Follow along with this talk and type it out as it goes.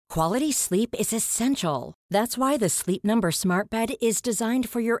Quality sleep is essential. That's why the Sleep Number Smart Bed is designed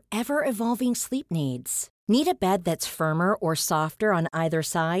for your ever-evolving sleep needs. Need a bed that's firmer or softer on either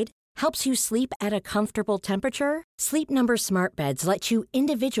side? Helps you sleep at a comfortable temperature? Sleep Number Smart Beds let you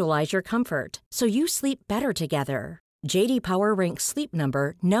individualize your comfort, so you sleep better together. J.D. Power ranks Sleep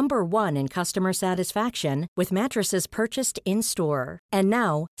Number number 1 in customer satisfaction with mattresses purchased in-store. And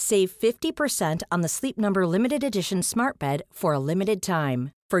now, save 50% on the Sleep Number Limited Edition Smart Bed for a limited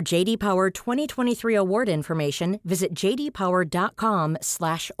time. For J.D. Power 2023 award information, visit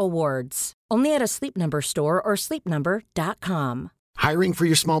jdpower.com/awards. Only at a Sleep Number store or sleepnumber.com. Hiring for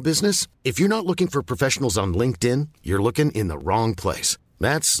your small business? If you're not looking for professionals on LinkedIn, you're looking in the wrong place.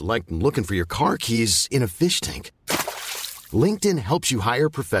 That's like looking for your car keys in a fish tank. LinkedIn helps you hire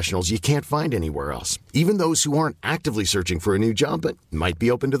professionals you can't find anywhere else, even those who aren't actively searching for a new job but might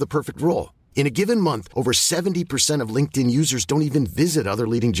be open to the perfect role. In a given month, over 70% of LinkedIn users don't even visit other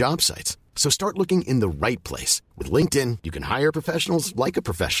leading job sites. So start looking in the right place. With LinkedIn, you can hire professionals like a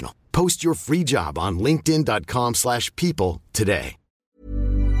professional. Post your free job on linkedin.com/people today.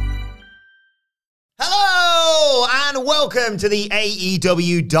 Hello and welcome to the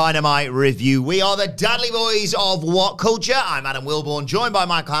AEW Dynamite review. We are the Dudley Boys of What Culture. I'm Adam Wilborn, joined by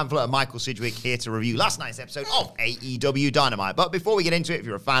Michael Hamflet and Michael Sidgwick, here to review last night's episode of AEW Dynamite. But before we get into it, if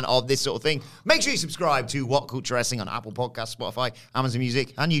you're a fan of this sort of thing, make sure you subscribe to What Culture Wrestling on Apple Podcasts, Spotify, Amazon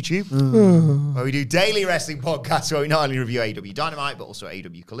Music, and YouTube, where we do daily wrestling podcasts where we not only review AEW Dynamite, but also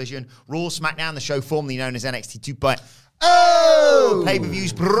AEW Collision, Raw, SmackDown, the show formerly known as NXT 2.0.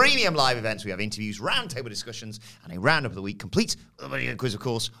 Pay-per-views, premium live events. We have interviews, roundtable discussions, and a roundup of the week, complete with a video quiz, of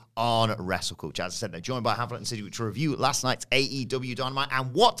course, on Wrestle Culture. As I said, they're joined by Hamflet and Sidgwick to review last night's AEW Dynamite,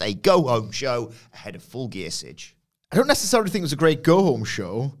 and what a go-home show ahead of Full Gear, Sidge. I don't necessarily think it was a great go-home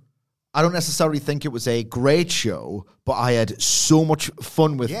show. I don't necessarily think it was a great show, but I had so much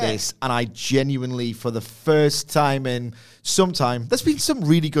fun with this, and I genuinely, for the first time in some time, there's been some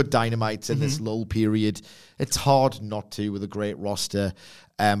really good Dynamites in this lull period. It's hard not to with a great roster.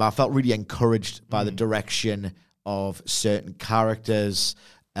 I felt really encouraged by the direction of certain characters,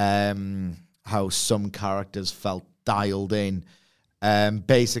 how some characters felt dialed in.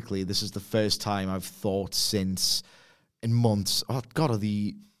 Basically, this is the first time I've thought since in months, oh God, are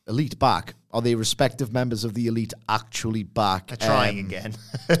the Elite back? Are the respective members of the Elite actually back? They're trying again.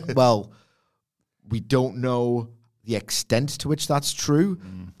 Well, we don't know the extent to which that's true,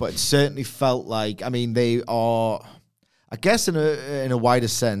 but it certainly felt like, I mean, they are, I guess in a wider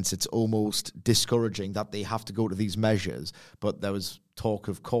sense, it's almost discouraging that they have to go to these measures, but there was talk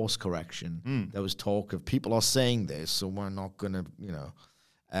of course correction. There was talk of people are saying this, so we're not going to,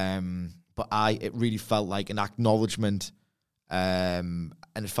 but it really felt like an acknowledgement,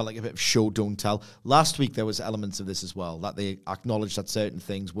 and it felt like a bit of show, don't tell. Last week, there was elements of this as well, that they acknowledged that certain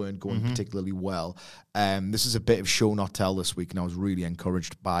things weren't going particularly well. This is a bit of show, not tell this week, and I was really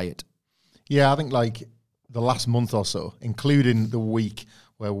encouraged by it. Yeah, I think like the last month or so, including the week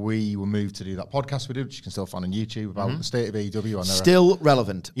where we were moved to do that podcast we did, which you can still find on YouTube, about the state of AEW. Still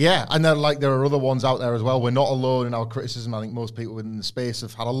relevant. Yeah, and there are other ones out there as well. We're not alone in our criticism. I think most people within the space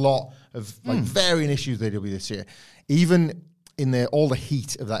have had a lot of varying issues with AEW this year. Even in all the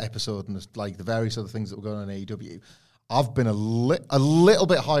heat of that episode and the various other things that were going on in AEW, I've been a little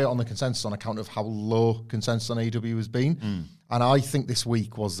bit higher on the consensus on account of how low consensus on AEW has been. And I think this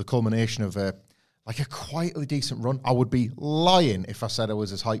week was the culmination of a quietly decent run. I would be lying if I said I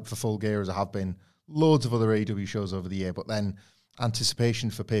was as hyped for Full Gear as I have been loads of other AEW shows over the year. But then anticipation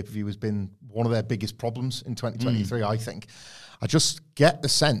for pay-per-view has been one of their biggest problems in 2023, I think. I just get the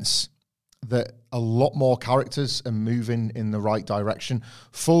sense that a lot more characters are moving in the right direction.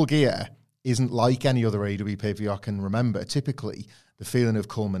 Full Gear isn't like any other AEW pay-per-view I can remember. Typically, the feeling of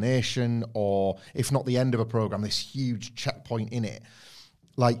culmination, or if not the end of a program, this huge checkpoint in it.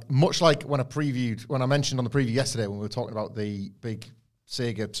 Much like when I mentioned on the preview yesterday when we were talking about the big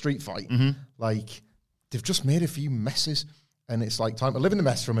Sega street fight, they've just made a few messes. And it's like time to live in the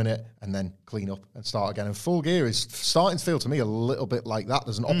mess for a minute and then clean up and start again. And Full Gear is starting to feel to me a little bit like that.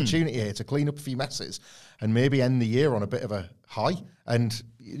 There's an opportunity here to clean up a few messes and maybe end the year on a bit of a high. And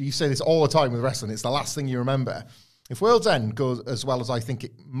you say this all the time with wrestling. It's the last thing you remember. If World's End goes as well as I think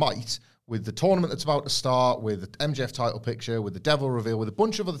it might, with the tournament that's about to start, with the MJF title picture, with the Devil reveal, with a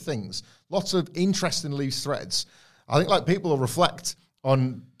bunch of other things, lots of interesting loose threads, I think people will reflect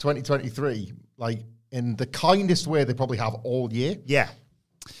on 2023 in the kindest way they probably have all year. Yeah.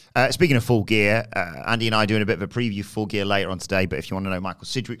 Speaking of Full Gear, Andy and I are doing a bit of a preview of Full Gear later on today, but if you want to know Michael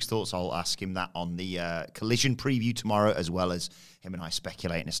Sidgwick's thoughts, I'll ask him that on the Collision preview tomorrow, as well as him and I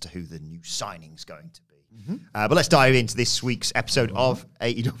speculating as to who the new signing's going to be. But let's dive into this week's episode of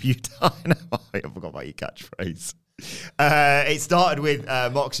AEW Dynamite. I forgot about your catchphrase. It started with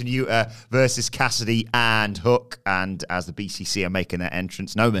Mox and Yuta versus Cassidy and Hook, and as the BCC are making their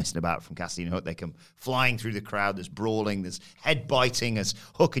entrance, no messing about from Cassidy and Hook. They come flying through the crowd. There's brawling, there's head biting as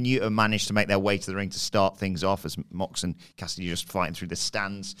Hook and Yuta manage to make their way to the ring to start things off as Mox and Cassidy are just fighting through the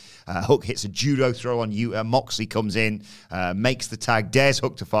stands. Hook hits a judo throw on Yuta. Moxley comes in, makes the tag, dares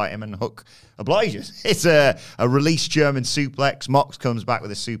Hook to fight him, and Hook obliges. It's a release German suplex. Mox comes back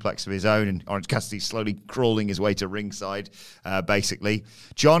with a suplex of his own, and Orange Cassidy slowly crawling his way to ringside, basically.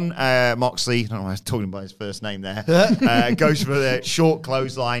 John Moxley, I don't know why I was talking about his first name there, goes for the short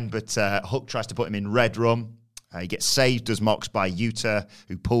clothesline, but Hook tries to put him in red rum. He gets saved, does Mox, by Yuta,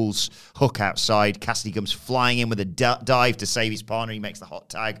 who pulls Hook outside. Cassidy comes flying in with a dive to save his partner. He makes the hot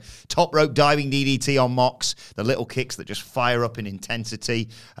tag. Top rope diving DDT on Mox. The little kicks that just fire up in intensity.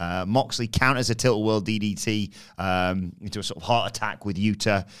 Moxley counters a tilt-a-whirl DDT into a sort of heart attack with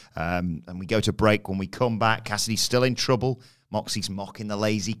Yuta. And we go to break. When we come back, Cassidy's still in trouble. Moxley's mocking the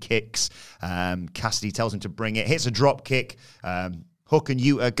lazy kicks. Cassidy tells him to bring it. Hits a drop kick. Hook and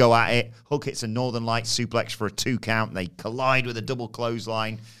Yuta go at it. Hook hits a Northern Lights suplex for a 2 count. They collide with a double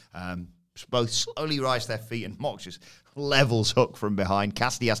clothesline. Both slowly rise to their feet, and Mox just levels Hook from behind.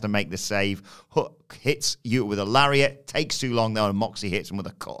 Cassidy has to make the save. Hook hits Yuta with a lariat. Takes too long, though, and Moxley hits him with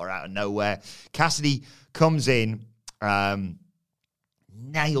a cutter out of nowhere. Cassidy comes in,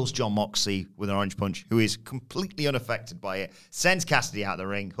 nails John Moxley with an orange punch, who is completely unaffected by it, sends Cassidy out of the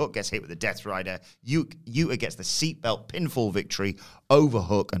ring. Hook gets hit with a Death Rider. Yuta gets the seatbelt pinfall victory over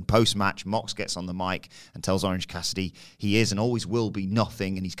Hook, and post-match, Mox gets on the mic and tells Orange Cassidy he is and always will be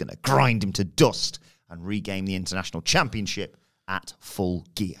nothing, and he's going to grind him to dust and regain the International Championship at Full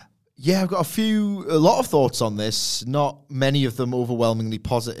Gear. Yeah, I've got a lot of thoughts on this, not many of them overwhelmingly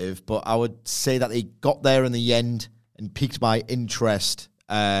positive, but I would say that they got there in the end and piqued my interest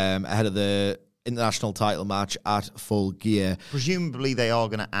ahead of the international title match at Full Gear. Presumably they are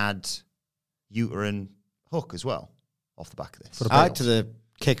going to add Yuta and Hook as well off the back of this. Add to the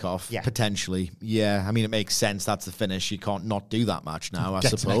kickoff, potentially. Yeah, I mean, it makes sense. That's the finish. You can't not do that match now, I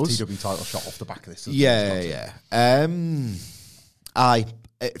suppose. An AEW title shot off the back of this. Yeah.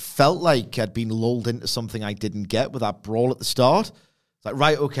 It felt like I'd been lulled into something I didn't get with that brawl at the start. It's like,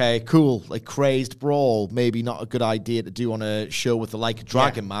 right, okay, cool, like crazed brawl, maybe not a good idea to do on a show with the Like a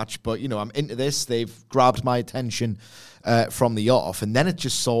Dragon match, but, you know, I'm into this. They've grabbed my attention from the off, and then it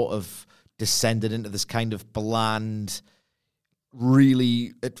just sort of descended into this kind of bland,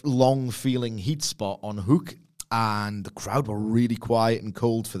 really long-feeling heat spot on Hook, and the crowd were really quiet and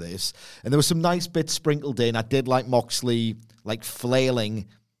cold for this. And there were some nice bits sprinkled in. I did like Moxley, like flailing,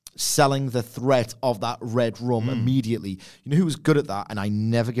 selling the threat of that red rum immediately. You know who was good at that? And I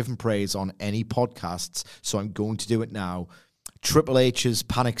never give him praise on any podcasts, so I'm going to do it now. Triple H's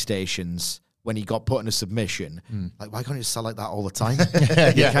Panic Stations, when he got put in a submission. Like, why can't you sell like that all the time?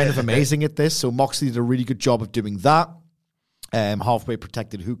 You're kind of amazing at this. So Moxley did a really good job of doing that. Halfway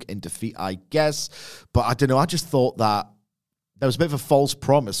protected Hook in defeat, I guess. But I don't know, I just thought that there was a bit of a false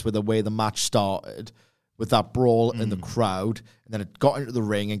promise with the way the match started, with that brawl in the crowd, and then it got into the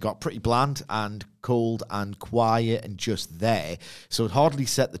ring and got pretty bland and cold and quiet and just there. So it hardly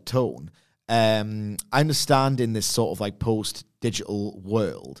set the tone. I understand in this sort of like post-digital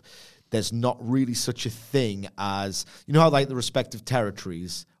world, there's not really such a thing as, you know how like the respective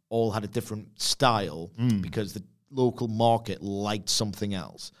territories all had a different style because the local market liked something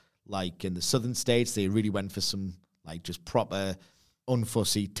else. Like in the southern states, they really went for some like just proper,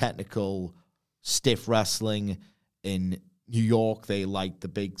 unfussy, technical, stiff wrestling. In New York, they liked the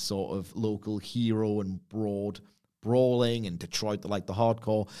big sort of local hero and broad brawling. In Detroit, they liked the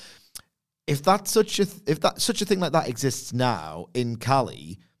hardcore. If such a thing like that exists now in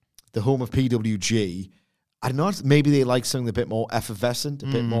Cali, the home of PWG, I don't know, maybe they like something a bit more effervescent, a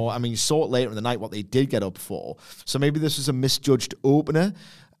bit more. I mean, you saw it later in the night what they did get up for. So maybe this was a misjudged opener.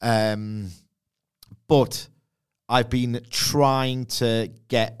 But I've been trying to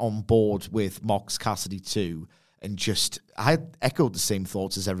get on board with Mox Cassidy too, and I echoed the same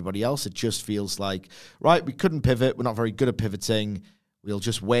thoughts as everybody else. It just feels like, right, we couldn't pivot. We're not very good at pivoting. We'll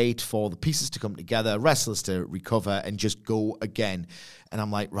just wait for the pieces to come together, wrestlers to recover, and just go again. And I'm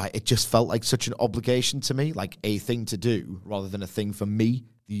like, right, it just felt like such an obligation to me, like a thing to do, rather than a thing for me,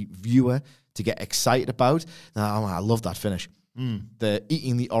 the viewer, to get excited about. And I love that finish. The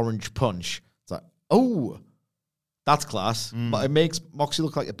eating the orange punch. It's like, oh, that's class. But it makes Moxie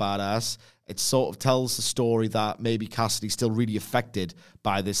look like a badass. It sort of tells the story that maybe Cassidy's still really affected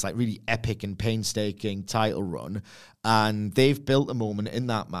by this like really epic and painstaking title run. And they've built a moment in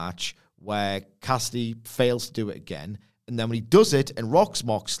that match where Cassidy fails to do it again. And then when he does it and rocks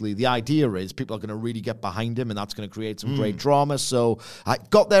Moxley, the idea is people are going to really get behind him, and that's going to create some great drama. So I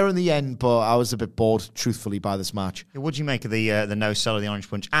got there in the end, but I was a bit bored, truthfully, by this match. What do you make of the no-sell of the Orange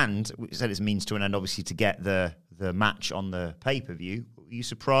Punch? And we said it's means to an end, obviously, to get the match on the pay-per-view. Were you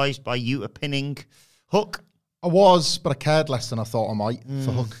surprised by Yuta pinning Hook? I was, but I cared less than I thought I might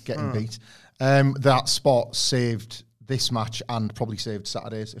for Hook getting beat. That spot saved this match and probably saved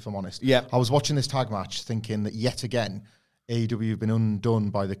Saturdays, if I'm honest. Yeah. I was watching this tag match thinking that yet again, AEW have been undone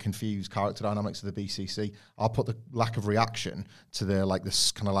by the confused character dynamics of the BCC. I'll put the lack of reaction to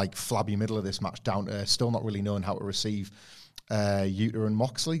this kind of like flabby middle of this match down to still not really knowing how to receive Yuta and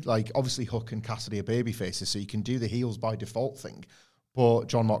Moxley. Like, obviously Hook and Cassidy are baby faces, so you can do the heels by default thing. But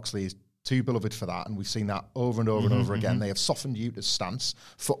John Moxley is too beloved for that, and we've seen that over and over and over again. They have softened Yuta's stance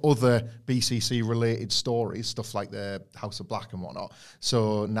for other BCC-related stories, stuff like the House of Black and whatnot.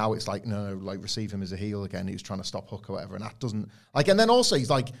 So now it's like, no, like, receive him as a heel again. He was trying to stop Hook or whatever, and that doesn't... Like, and then also he's,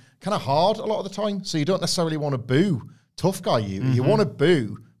 like, kind of hard a lot of the time, so you don't necessarily want to boo tough guy Yuta. You want to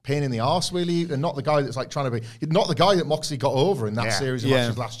boo pain in the arse, really, and not the guy that's, like, trying to be... Not the guy that Moxley got over in that series of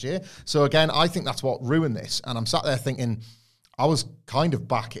matches last year. So, again, I think that's what ruined this, and I'm sat there thinking... I was kind of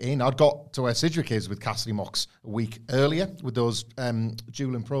back in. I'd got to where Sidgwick is with Cassidy Mox a week earlier with those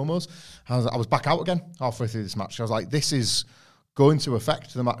dueling promos. I was back out again halfway through this match. I was like, this is going to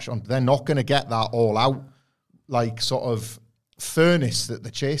affect the match. They're not going to get that all out, like, sort of furnace that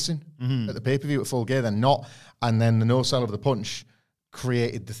they're chasing at the pay-per-view at Full Gear. They're not. And then the no-sell of the punch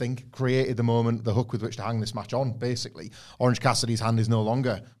created the moment, the hook with which to hang this match on, basically. Orange Cassidy's hand is no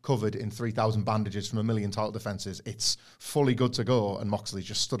longer covered in 3,000 bandages from a million title defenses. It's fully good to go, and Moxley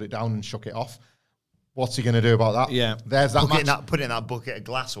just stood it down and shook it off. What's he going to do about that? Yeah. There's that match. Put it in that bucket of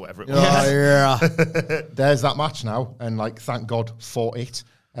glass or whatever it was. There's that match now, and, like, thank God for it.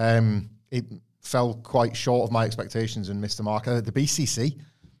 It fell quite short of my expectations and missed the mark. The BCC...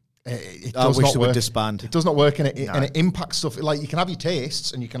 It does not work. Disband. It does not work, and it impacts stuff. Like, you can have your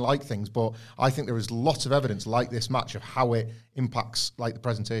tastes and you can like things, but I think there is lots of evidence, like this match, of how it impacts, like, the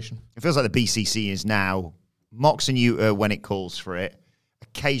presentation. It feels like the BCC is now Mox and Yuta when it calls for it.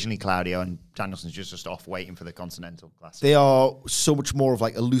 Occasionally Claudio, and Danielson's just off waiting for the Continental Classic. They are so much more of,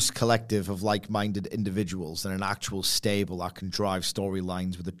 like, a loose collective of like-minded individuals than an actual stable that can drive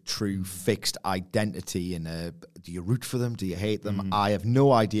storylines with a true fixed identity. And do you root for them? Do you hate them? I have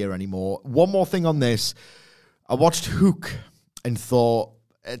no idea anymore. One more thing on this. I watched Hook and thought,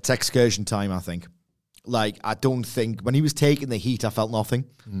 it's excursion time, I think. Like, I don't think... When he was taking the heat, I felt nothing.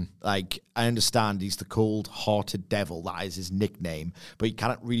 Like, I understand he's the cold-hearted devil. That is his nickname. But he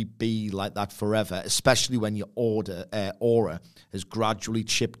cannot really be like that forever, especially when your aura has gradually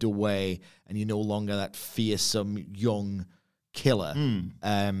chipped away and you're no longer that fearsome young killer.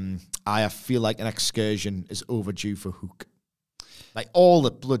 I feel like an excursion is overdue for Hook. Like, all the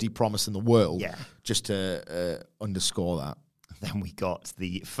bloody promise in the world, just to underscore that. Then we got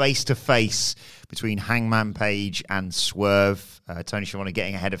the face-to-face between Hangman Page and Swerve. Tony Schiavone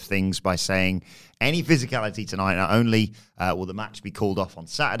getting ahead of things by saying any physicality tonight, not only will the match be called off on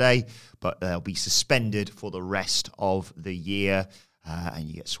Saturday, but they'll be suspended for the rest of the year. And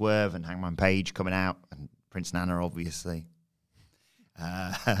you get Swerve and Hangman Page coming out, and Prince Nana, obviously.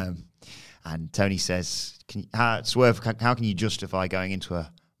 And Tony says, Swerve, how can you justify going into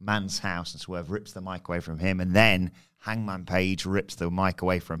a man's house? And Swerve rips the mic away from him, and then Hangman Page rips the mic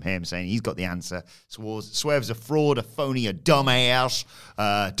away from him, saying he's got the answer. Swerve's a fraud, a phony, a dumbass.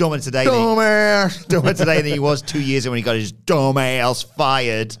 Dumber today than he was 2 years ago when he got his dumbass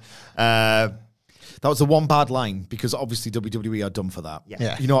fired. That was the one bad line, because obviously WWE are dumb for that.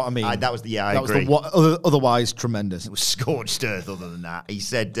 Yeah. You know what I mean? I agree. Otherwise, tremendous. It was scorched earth other than that. He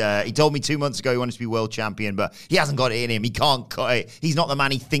said, he told me 2 months ago he wanted to be world champion, but he hasn't got it in him. He can't cut it. He's not the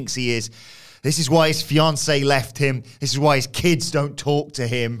man he thinks he is. This is why his fiancée left him. This is why his kids don't talk to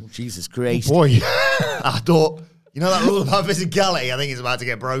him. Jesus Christ. Oh, boy. I thought, you know that rule about physicality? I think it's about to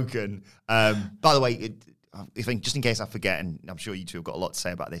get broken. By the way, just in case I forget, and I'm sure you two have got a lot to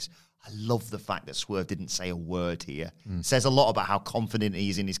say about this, I love the fact that Swerve didn't say a word here. Says a lot about how confident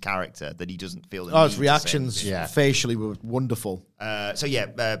he is in his character, that he doesn't feel the need his reactions facially were wonderful.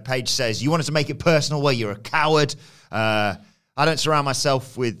 Paige says, you wanted to make it personal, well, you're a coward. You don't surround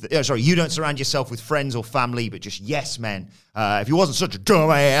yourself with friends or family, but just yes men. If he wasn't such a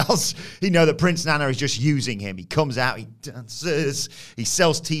dumbass, he'd know that Prince Nana is just using him. He comes out, he dances, he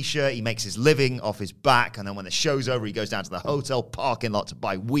sells t-shirt, he makes his living off his back, and then when the show's over, he goes down to the hotel parking lot to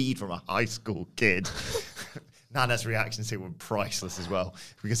buy weed from a high school kid. Nana's reaction to it was priceless as well,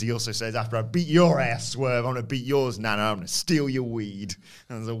 because he also says, after I beat your ass, Swerve, I'm going to beat yours, Nana. I'm going to steal your weed.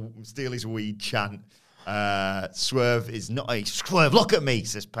 And there's a steal his weed chant. Swerve is not a Swerve. Look at me,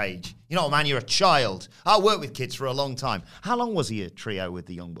 says Paige. You're not a man, you're a child. I worked with kids for a long time. How long was he a trio with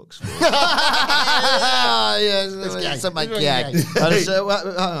the Young Bucks for? It's my gag. Hang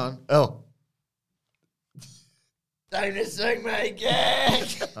on. Oh. Time to sing my gag.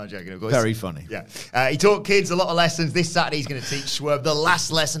 I'm joking, of course. Very funny. Yeah. He taught kids a lot of lessons. This Saturday, he's going to teach Swerve the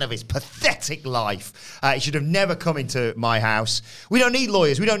last lesson of his pathetic life. He should have never come into my house. We don't need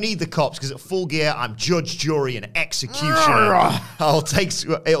lawyers. We don't need the cops, because at Full Gear, I'm judge, jury, and executioner. I'll take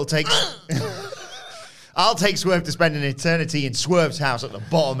Swerve to spend an eternity in Swerve's house at the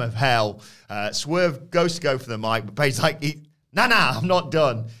bottom of hell. Swerve goes to go for the mic, but Paige's like, Nah, I'm not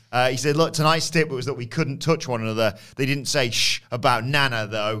done. He said, look, tonight's tip was that we couldn't touch one another. They didn't say shh about Nana,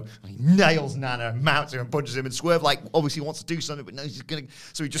 though. He nails Nana, mounts him and punches him. And Swerve, obviously wants to do something, but no, he's going to...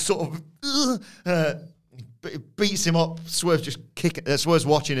 So he just sort of... beats him up. Swerve's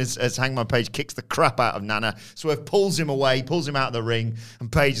watching as Hangman Page kicks the crap out of Nana. Swerve pulls him away, pulls him out of the ring,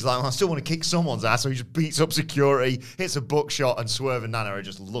 and Page is like, well, I still want to kick someone's ass. So he just beats up security, hits a buckshot, and Swerve and Nana are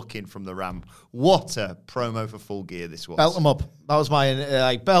just looking from the ramp. What a promo for Full Gear this was. Belt him up. That was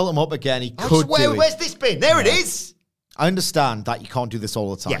my belt him up again. He could do it. Where's this been? There it is. I understand that you can't do this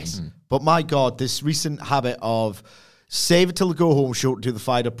all the time. Yes. But my God, this recent habit of save it till the go home show to do the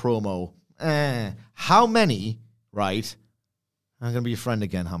fighter promo. How many, right? I'm going to be your friend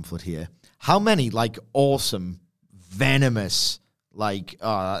again, Hamflet here. How many, awesome, venomous,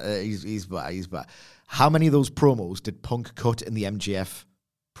 he's bad. How many of those promos did Punk cut in the MJF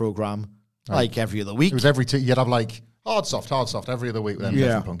program? Right. Every other week? It was every two. You'd have hard soft every other week with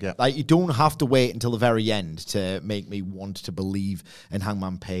MJF and Punk, yeah. You don't have to wait until the very end to make me want to believe in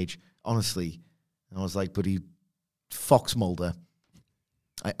Hangman Page. Honestly, I was like, buddy, Fox Mulder.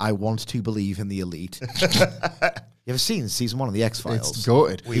 I want to believe in the Elite. You ever seen season 1 of the X-Files? It's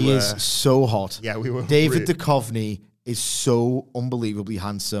goated. He is so hot. Yeah, we were. David Duchovny is so unbelievably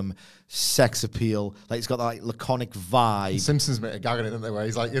handsome, sex appeal. He's got that laconic vibe. The Simpsons made a gag on it, didn't they? Where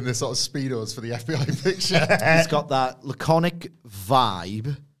he's in this sort of Speedos for the FBI picture. He's got that laconic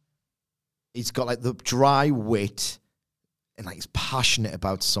vibe. He's got the dry wit. And he's passionate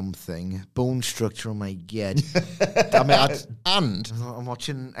about something. Bone structure, oh my God. I'm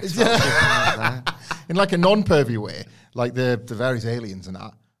watching in a non-pervy way, the various aliens and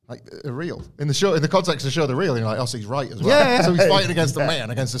that, are real. In the show, in the context of the show, they're real. And you're so he's right as well. Yeah. So he's fighting against the man,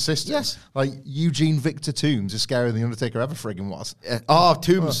 against the sister. Yes. Eugene Victor Toombs is scarier than the Undertaker ever friggin' was.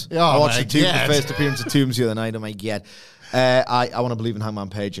 Toombs. I watched the first appearance of Toombs the other night, oh my God. I want to believe in Hangman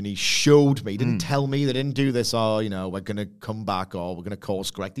Page, and he showed me. He didn't tell me they didn't do this, or, we're going to come back, or we're going to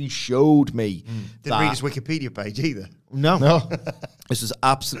course correct. He showed me. Didn't read his Wikipedia page either. No. This is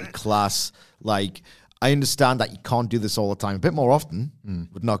absolute class. I understand that you can't do this all the time. A bit more often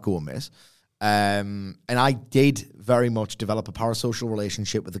would not go amiss. And I did very much develop a parasocial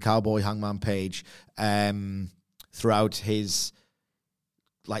relationship with the cowboy Hangman Page throughout his...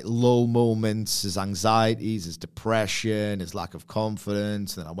 low moments, his anxieties, his depression, his lack of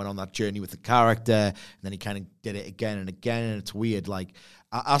confidence. And then I went on that journey with the character, and then he kind of did it again and again. And it's weird. I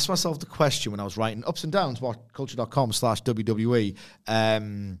asked myself the question when I was writing Ups and Downs,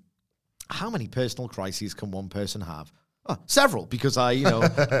 whatculture.com/WWE, how many personal crises can one person have? Oh, several, because I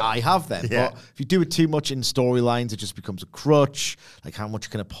have them. Yeah. But if you do it too much in storylines, it just becomes a crutch. How much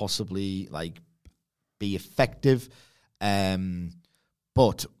can it possibly be effective?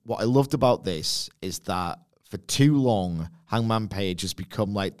 But what I loved about this is that for too long, Hangman Page has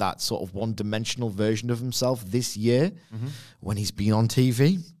become that sort of one-dimensional version of himself this year when he's been on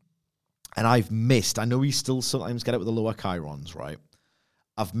TV. And I've missed, I know we still sometimes get it with the lower chyrons, right?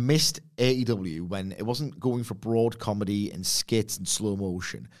 I've missed AEW when it wasn't going for broad comedy and skits and slow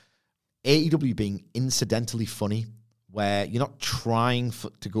motion. AEW being incidentally funny, where you're not trying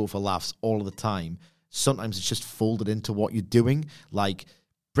to go for laughs all of the time. Sometimes it's just folded into what you're doing, like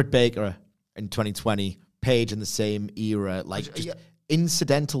Britt Baker in 2020, Paige in the same era,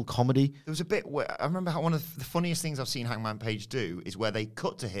 incidental comedy. There was a bit where I remember how one of the funniest things I've seen Hangman Page do is where they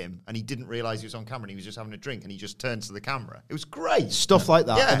cut to him and he didn't realize he was on camera and he was just having a drink and he just turns to the camera. It was great. Stuff like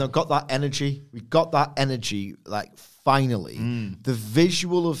that. Yeah. And they've got that energy. We got that energy, finally. The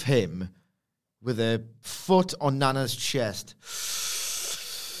visual of him with a foot on Nana's chest.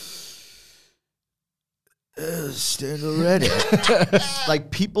 Stand already.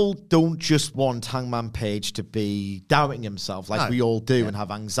 People don't just want Hangman Page to be doubting himself we all do and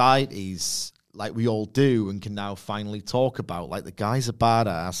have anxieties. like we all do and can now finally talk about. Like, the guy's a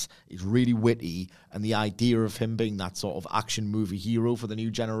badass, he's really witty, and the idea of him being that sort of action movie hero for the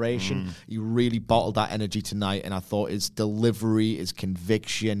new generation, he really bottled that energy tonight, and I thought his delivery, his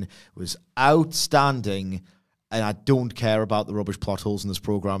conviction was outstanding, and I don't care about the rubbish plot holes in this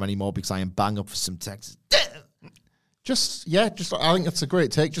program anymore because I am bang up for some Texas. I think that's a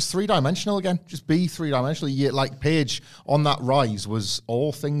great take. Just 3-dimensional again. Just be 3-dimensional. Like, Page on that rise was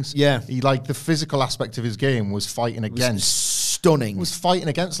all things. Yeah. He, like, the physical aspect of his game was fighting against. Stunning. Was fighting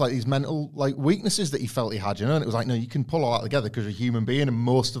against, like, these mental, like, weaknesses that he felt he had, you know? And it was like, no, you can pull all that together because you're a human being, and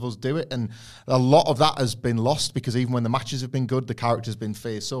most of us do it. And a lot of that has been lost because even when the matches have been good, the character's been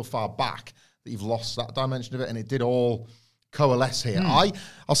phased so far back that you've lost that dimension of it, and it did all coalesce here.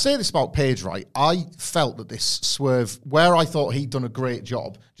 I'll say this about Page, right? I felt that this Swerve, where I thought he'd done a great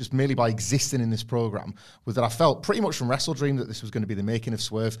job, just merely by existing in this program, was that I felt pretty much from Wrestle Dream that this was going to be the making of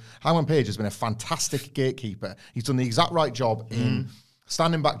Swerve. Hangman Page has been a fantastic gatekeeper. He's done the exact right job in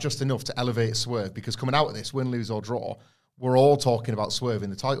standing back just enough to elevate Swerve, because coming out of this, win, lose or draw, we're all talking about Swerve in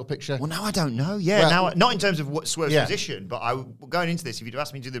the title picture. Well, now I don't know. Yeah, now not in terms of what Swerve's position, but going into this, if you'd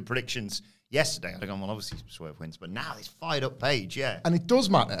asked me to do the predictions yesterday, I'd have gone, well, obviously Swerve wins. But now this fired up Page, And it does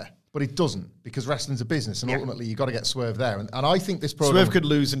matter, but it doesn't, because wrestling's a business, and ultimately you got to get Swerve there. And I think this program... Swerve could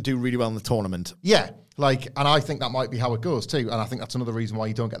lose and do really well in the tournament. Yeah, and I think that might be how it goes too. And I think that's another reason why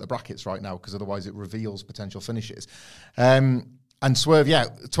you don't get the brackets right now, because otherwise it reveals potential finishes. And Swerve,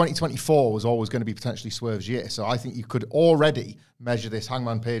 2024 was always going to be potentially Swerve's year. So I think you could already measure this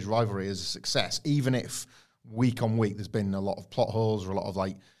Hangman Page rivalry as a success, even if week on week there's been a lot of plot holes or a lot of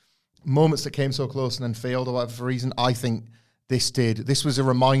like moments that came so close and then failed or whatever reason. I think this was a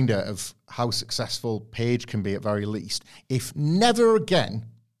reminder of how successful Page can be at very least, if never again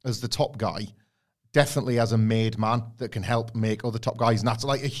as the top guy, definitely as a made man that can help make other top guys. And that's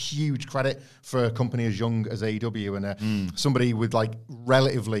like a huge credit for a company as young as AEW and somebody with like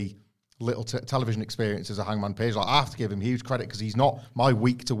relatively little television experience as a Hangman Page. Like, I have to give him huge credit because he's not my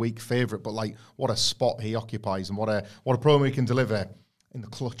week-to-week favourite, but like what a spot he occupies and what a promo he can deliver in the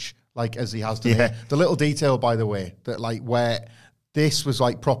clutch, like as he has done here. The little detail, by the way, that like where this was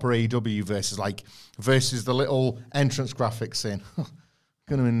like proper AEW versus the little entrance graphics saying,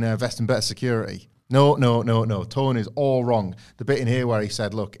 going to invest in better security. No. Tone is all wrong. The bit in here where he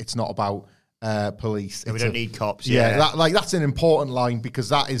said, look, it's not about police. We don't need cops. That's an important line because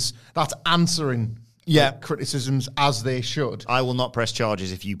that's answering criticisms as they should. I will not press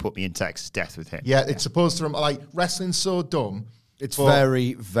charges if you put me in Texas death with him. Yeah, it's supposed to, like, wrestling's so dumb. It's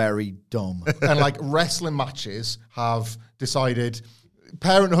very, very dumb. And, like, wrestling matches have decided...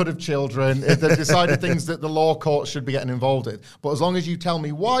 parenthood of children, they've decided things that the law court should be getting involved in. But as long as you tell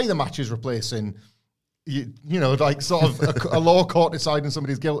me why the match is replacing, you know, like sort of a law court deciding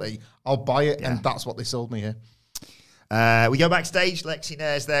somebody's guilty, I'll buy it, and that's what they sold me here. We go backstage. Lexi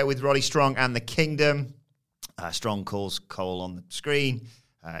Nair's there with Roddy Strong and the Kingdom. Strong calls Cole on the screen.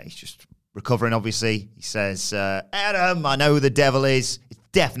 He's just recovering, obviously. He says, Adam, I know who the devil is. It's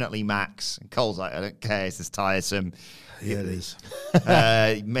definitely Max. And Cole's like, I don't care. It's just tiresome. Yeah, it is.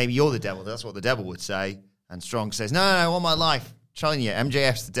 Maybe you're the devil. That's what the devil would say. And Strong says, no, all my life. I'm telling you,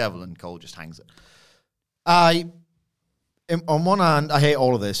 MJF's the devil. And Cole just hangs it. On one hand, I hate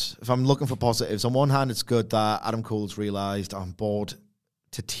all of this. If I'm looking for positives, on one hand, it's good that Adam Cole's realised I'm bored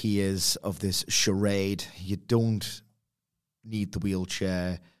to tears of this charade. You don't need the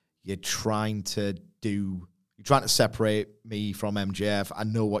wheelchair. You're trying to separate me from MJF. I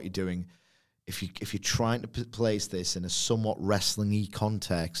know what you're doing. If you're trying to place this in a somewhat wrestling-y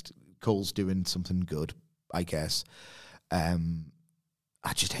context, Cole's doing something good, I guess. I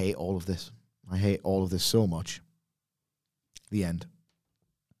just hate all of this. I hate all of this so much. The end.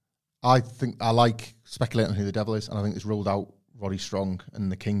 I think I like speculating who the devil is, and I think it's ruled out Roddy Strong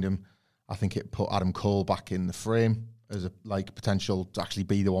and the Kingdom. I think it put Adam Cole back in the frame as a potential to actually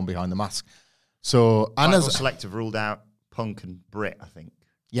be the one behind the mask. So, and as Selective ruled out Punk and Britt, I think.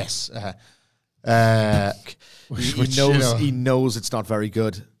 Yes. He knows it's not very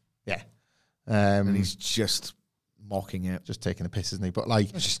good. Yeah. And he's just mocking it. Just taking a piss, isn't he? But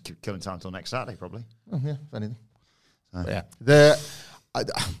like, it's just killing time until next Saturday, probably. Oh, yeah, if anything.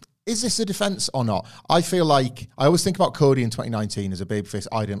 Is this a defense or not? I feel like I always think about Cody in 2019 as a babyface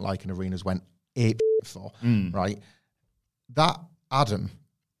I didn't like and arenas went ape for, right? That Adam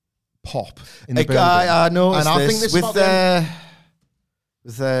pop in the building. I know, and I think this with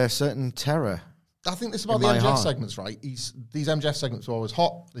a certain terror. I think this is about the MJF segments, right? These MJF segments are always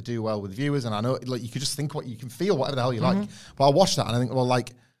hot. They do well with viewers, and I know, like, you can just think you can feel whatever the hell you like. But I watch that and I think, well,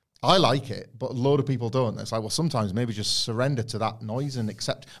 like, I like it, but a load of people don't. It's like, well, sometimes maybe just surrender to that noise and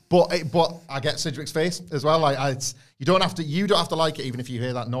accept. But I get Sidgwick's face as well. Like you don't have to like it even if you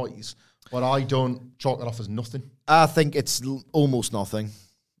hear that noise. But I don't chalk that off as nothing. I think it's almost nothing.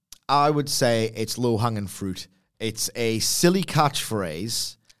 I would say it's low-hanging fruit. It's a silly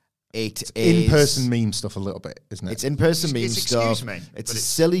catchphrase. It's in-person meme stuff a little bit, isn't it? It's in-person meme stuff. Excuse me. It's a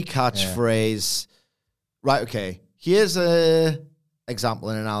silly catchphrase. Yeah. Right, okay. Here's a example,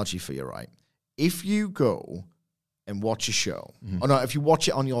 an analogy for you, right? If you go and watch a show, or no, if you watch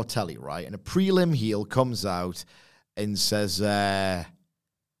it on your telly, right, and a prelim heel comes out and says, the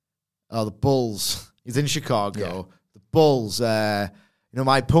Bulls, he's in Chicago, the Bulls,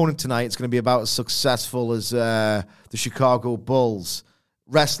 my opponent tonight is going to be about as successful as the Chicago Bulls.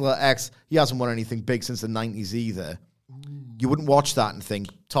 Wrestler X, he hasn't won anything big since the 90s either. You wouldn't watch that and think,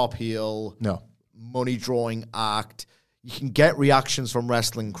 top heel, money drawing act. You can get reactions from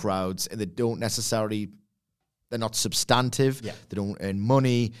wrestling crowds, and they're not substantive. Yeah. They don't earn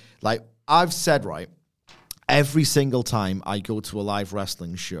money. Like I've said, right, every single time I go to a live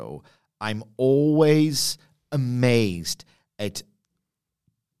wrestling show, I'm always amazed at,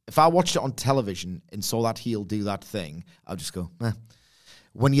 if I watched it on television and saw that heel do that thing, I'll just go, eh.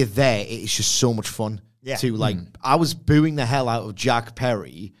 When you're there, it's just so much fun. Yeah. I was booing the hell out of Jack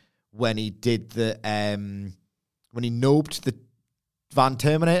Perry when he did when he noped the Van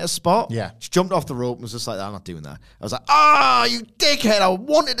Terminator spot. Yeah. Just jumped off the rope and was just like, I'm not doing that. I was like, you dickhead, I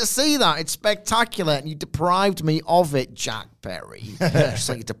wanted to see that. It's spectacular. And you deprived me of it, Jack Perry. Just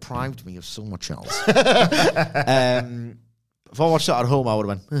like you deprived me of so much else. If I watched that at home, I would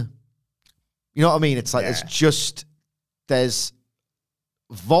have went, You know what I mean? It's like, it's just, there's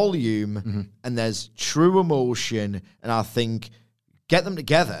volume and there's true emotion. And I think, get them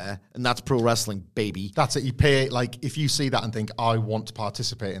together, and that's pro wrestling, baby. That's it. You pay, like, if you see that and think, I want to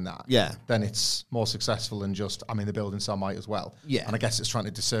participate in that, then it's more successful than just, I'm in the building, so I might as well. Yeah. And I guess it's trying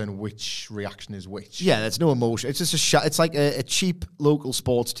to discern which reaction is which. Yeah, there's no emotion. It's just it's like a cheap local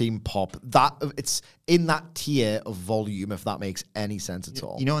sports team pop. It's in that tier of volume, if that makes any sense at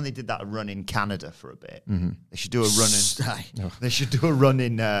all. You know when they did that run in Canada for a bit? They should do a run in... They should do a run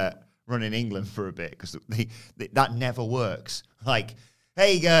in England for a bit, because that never works. Like,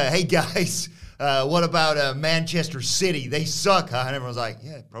 hey guys, what about Manchester City? They suck, huh? And everyone's like,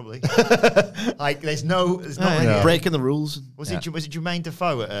 yeah, probably. Like, there's not really breaking the rules. Was it Jermaine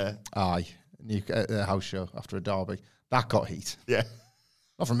Defoe at a house show after a derby? That got heat. Yeah,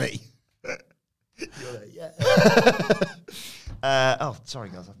 not from me. You're like, sorry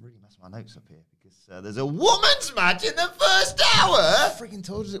guys, I've really messed my notes up here. There's a women's match in the first hour. I freaking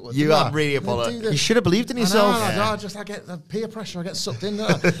told us it was. You are really apologizing. You should have believed in yourself. I get the peer pressure. I get sucked in.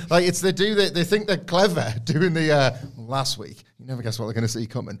 Like they think they're clever doing the last week. You never guess what they're going to see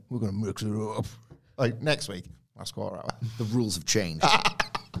coming. We're going to mix it up. Like next week, last quarter hour. The rules have changed.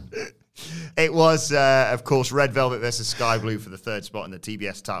 It was, of course, Red Velvet versus Sky Blue for the third spot in the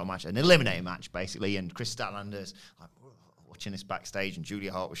TBS title match, an eliminator match basically, and Chris Statlander's like watching this backstage, and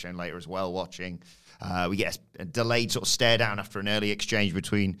Julia Hart was shown later as well watching. We get a delayed sort of stare down after an early exchange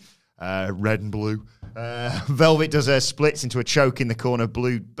between Red and Blue. Velvet does her splits into a choke in the corner.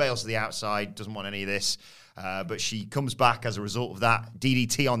 Blue bails to the outside, doesn't want any of this. But she comes back as a result of that.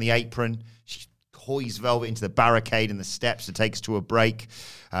 DDT on the apron. She hoists Velvet into the barricade and the steps to take us to a break.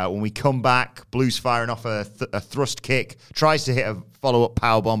 When we come back, Blue's firing off a thrust kick, tries to hit a follow-up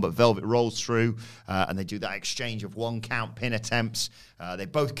powerbomb, but Velvet rolls through, and they do that exchange of 1 count pin attempts. They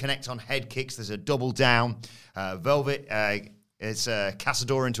both connect on head kicks. There's a double down. Velvet it's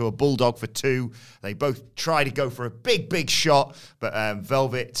Casador into a bulldog for 2. They both try to go for a big shot, but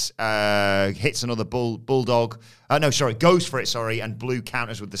Velvet hits another bulldog. Goes for it, and Blue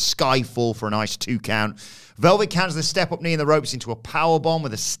counters with the Skyfall for a nice 2 count. Velvet counters the step-up knee in the ropes into a powerbomb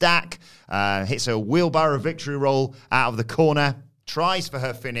with a stack. Hits a wheelbarrow victory roll out of the corner. Tries for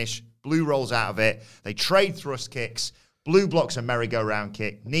her finish. Blue rolls out of it. They trade thrust kicks. Blue blocks a merry-go-round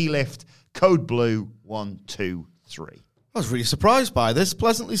kick. Knee lift. Code Blue. 1, 2, 3. I was really surprised by this,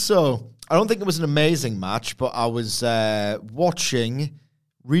 pleasantly so. I don't think it was an amazing match, but I was watching,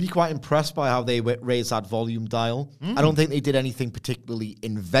 really quite impressed by how they raised that volume dial. I don't think they did anything particularly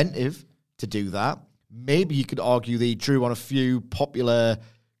inventive to do that. Maybe you could argue they drew on a few popular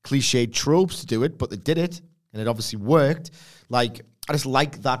cliched tropes to do it, but they did it, and it obviously worked. Like, I just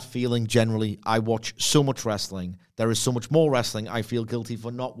like that feeling generally. I watch so much wrestling. There is so much more wrestling I feel guilty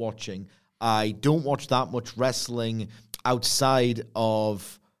for not watching. I don't watch that much wrestling outside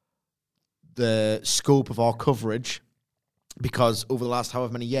of the scope of our coverage, because over the last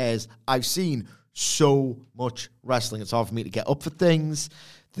however many years, I've seen so much wrestling. It's hard for me to get up for things.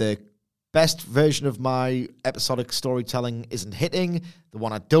 The best version of my episodic storytelling isn't hitting. The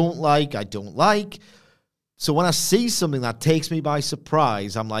one I don't like. So when I see something that takes me by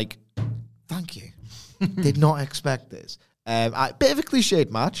surprise, I'm like, thank you. Did not expect this. A bit of a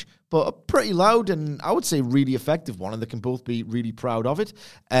cliched match, but a pretty loud and I would say really effective one, and they can both be really proud of it.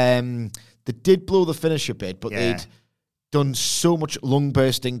 They did blow the finish a bit, but they'd done so much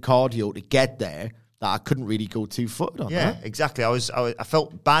lung-bursting cardio to get there that I couldn't really go 2 foot on that. Yeah, exactly. I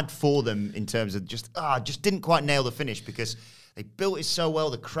felt bad for them in terms of just didn't quite nail the finish because they built it so well.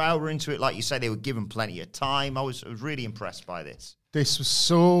 The crowd were into it. Like you say, they were given plenty of time. I was really impressed by this. This was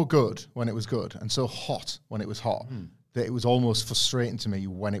so good when it was good and so hot when it was hot that it was almost frustrating to me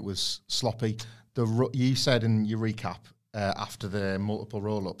when it was sloppy. You said in your recap after the multiple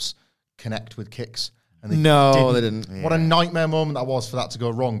roll-ups, connect with kicks. And they didn't. Yeah. What a nightmare moment that was for that to go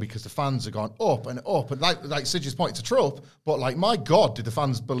wrong because the fans are going up and up. And like Sidge's point, it's a trope, but like, my God, did the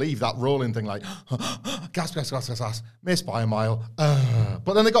fans believe that rolling thing like, gas, missed by a mile.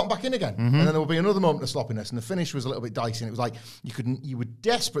 But then they got back in again. And then there will be another moment of sloppiness. And the finish was a little bit dicey. And it was like, you were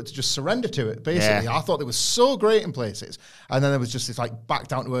desperate to just surrender to it, basically. Yeah. I thought it was so great in places. And then there was just this like back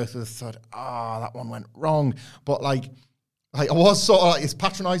down to earth with the third, that one went wrong. But like I was sort of like, it's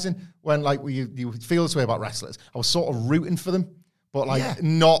patronising when like you feel this way about wrestlers. I was sort of rooting for them, but like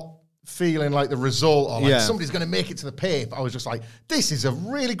not feeling like the result or like somebody's going to make it to the pay. But I was just like, this is a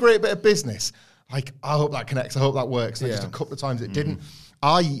really great bit of business. Like, I hope that connects. I hope that works. Like, just a couple of times it didn't.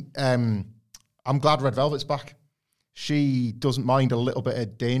 I'm glad Red Velvet's back. She doesn't mind a little bit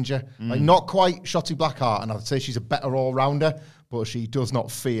of danger. Like, not quite Shotzi Blackheart, and I'd say she's a better all-rounder, but she does not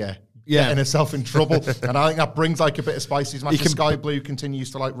fear getting herself in trouble. And I think that brings like a bit of spice. As much as Sky Blue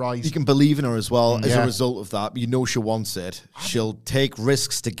continues to like rise. You can believe in her as well as a result of that. You know she wants it. She'll take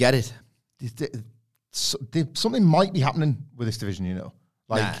risks to get it. Something might be happening with this division, you know.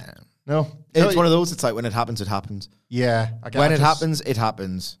 Like, no. It's one of those, it's like when it happens, it happens. Yeah. When it happens, it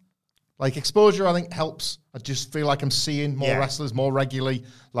happens. Like, exposure, I think, helps. I just feel like I'm seeing more wrestlers more regularly.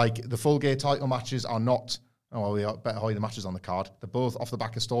 Like, the full gear title matches are not... Oh, well, we better hide the matches on the card. They're both off the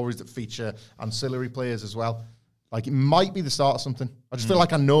back of stories that feature ancillary players as well. Like, it might be the start of something. I just feel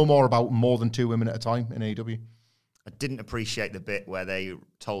like I know more about more than 2 women at a time in AEW. I didn't appreciate the bit where they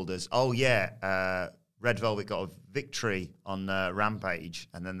told us, Red Velvet got a victory on Rampage.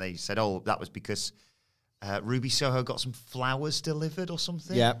 And then they said, that was because Ruby Soho got some flowers delivered or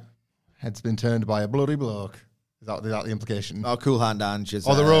something. Yeah. Head's been turned by a bloody bloke. Is that the implication? Oh, Cool Hand Ange.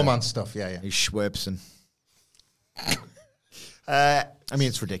 The romance stuff, yeah. He's Schwerpson. I mean,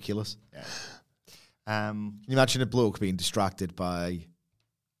 it's ridiculous. Yeah. Can you imagine a bloke being distracted by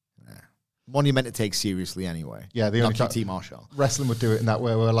one you're meant to take seriously anyway? Yeah, the only T. Marshall. Wrestling would do it in that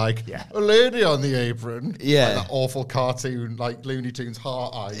way where, like, a lady on the apron. Yeah. Like that awful cartoon, like Looney Tunes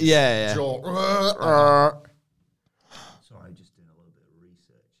heart eyes. Yeah. Sorry, just doing a little bit of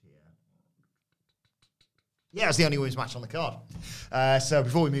research here. Yeah, it's the only women's match on the card. So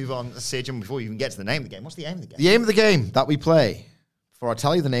before we move on, Sige, and before we even get to the name of the game, what's the aim of the game? The aim of the game that we play, before I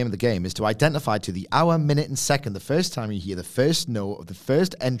tell you the name of the game, is to identify to the hour, minute, and second the first time you hear the first note of the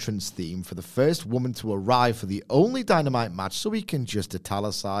first entrance theme for the first woman to arrive for the only Dynamite match, so we can just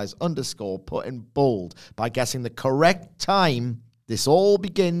italicize, underscore, put in bold by guessing the correct time. This all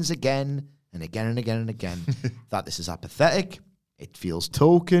begins again and again and again and again. That this is apathetic, it feels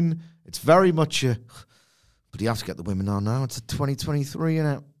token, it's very much a... But you have to get the women on now. It's a 2023,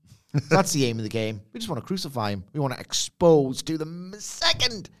 innit? That's the aim of the game. We just want to crucify him. We want to expose to the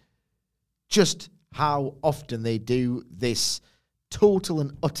second just how often they do this total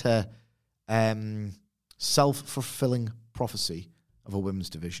and utter self-fulfilling prophecy of a women's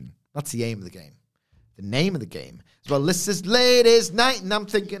division. That's the aim of the game. The name of the game is, well, this is Ladies' Night, and I'm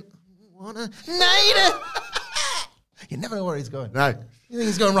thinking, what a night! You never know where he's going. No. You think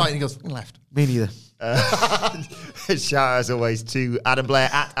he's going right, and he goes left. Me neither. Shout out, as always, to Adam Blair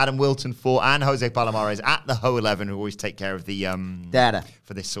at Adam Wilton 4 and Jose Palomares at the Ho 11, who always take care of the data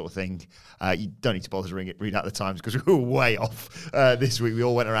for this sort of thing. You don't need to bother to read out the times because we were way off this week. We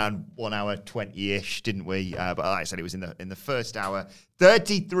all went around 1 hour 20-ish, didn't we? But like I said, it was in the first hour,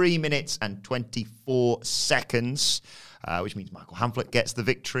 33 minutes and 24 seconds, which means Michael Hamflett gets the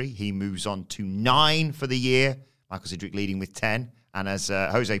victory. He moves on to 9 for the year. Michael Sidgwick leading with 10. And as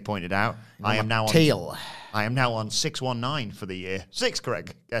Jose pointed out, I am now on 619 for the year. 6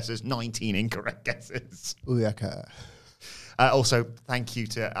 correct guesses, 19 incorrect guesses. Uyaka. Also, thank you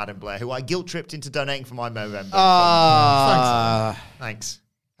to Adam Blair, who I guilt-tripped into donating for my Movember. Thanks.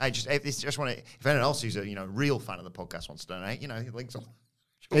 I just want to, if anyone else who's a real fan of the podcast wants to donate, links on.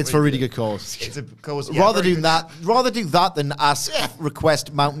 It's for a really good cause. It's a cause. Rather do that than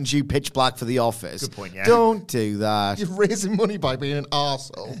request Mountain Dew Pitch Black for The Office. Good point, yeah. Don't do that. You're raising money by being an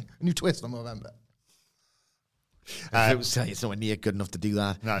arsehole. And you twist on November. It's nowhere near good enough to do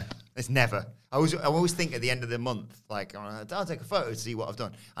that. No, it's never. I always think at the end of the month, like, I'll take a photo to see what I've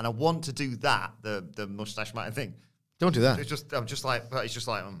done. And I want to do that, the mustache matting thing. Don't do that. It's just like just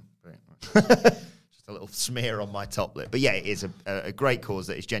a little smear on my top lip. But yeah, it is a great cause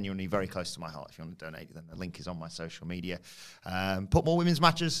that is genuinely very close to my heart. If you want to donate, then the link is on my social media. Put more women's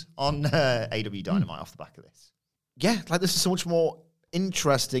matches on AEW Dynamite off the back of this. Yeah, like this is so much more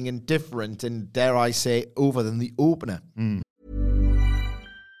interesting and different and, dare I say, over than the opener.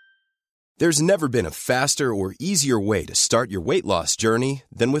 There's never been a faster or easier way to start your weight loss journey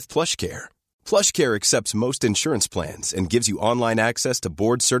than with PlushCare. PlushCare accepts most insurance plans and gives you online access to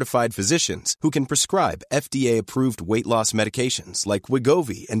board-certified physicians who can prescribe FDA-approved weight loss medications like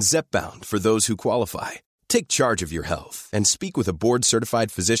Wegovy and Zepbound for those who qualify. Take charge of your health and speak with a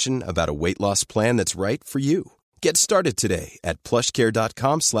board-certified physician about a weight loss plan that's right for you. Get started today at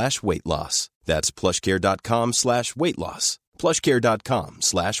plushcare.com/weight loss. That's plushcare.com/weight loss.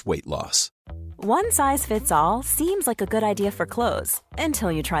 plushcare.com/weight loss. One size fits all seems like a good idea for clothes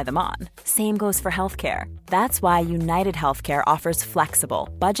until you try them on. Same goes for healthcare. That's why United Healthcare offers flexible,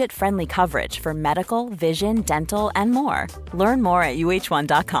 budget-friendly coverage for medical, vision, dental, and more. Learn more at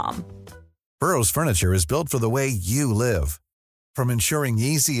uh1.com. Burrow's furniture is built for the way you live. From ensuring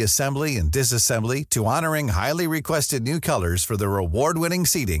easy assembly and disassembly to honoring highly requested new colors for their award-winning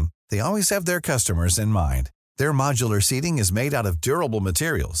seating, they always have their customers in mind. Their modular seating is made out of durable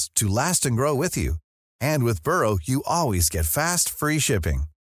materials to last and grow with you. And with Burrow, you always get fast, free shipping.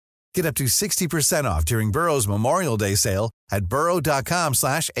 Get up to 60% off during Burrow's Memorial Day sale at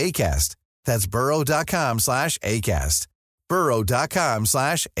burrow.com/ACAST. That's burrow.com/ACAST.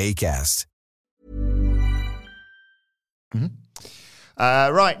 burrow.com/ACAST.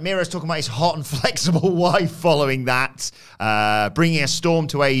 Right, Miro's talking about his hot and flexible wife following that, bringing a storm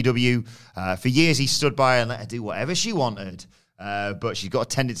to AEW. For years, he stood by and let her do whatever she wanted. But she's got a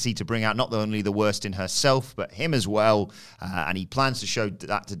tendency to bring out not only the worst in herself, but him as well. And he plans to show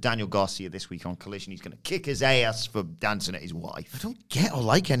that to Daniel Garcia this week on Collision. He's going to kick his ass for dancing at his wife. I don't get or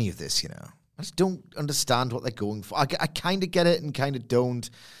like any of this, I just don't understand what they're going for. I kind of get it and kind of don't.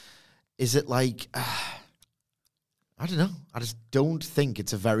 Is it like... I don't know. I just don't think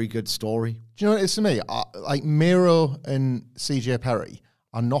it's a very good story. Do you know what it is to me? Like Miro and CJ Perry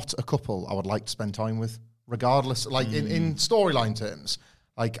are not a couple I would like to spend time with, regardless. Like in storyline terms,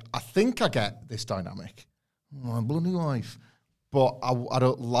 like I think I get this dynamic. My bloody wife, but I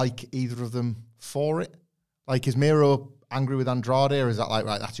don't like either of them for it. Like, is Miro angry with Andrade, or is that like,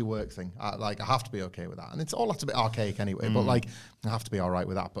 right, that's your work thing? I have to be okay with that. And it's all that's a bit archaic anyway, but like, I have to be all right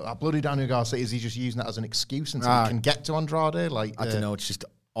with that. But that bloody Daniel Garcia, is he just using that as an excuse until he can get to Andrade? Like, I don't know, it's just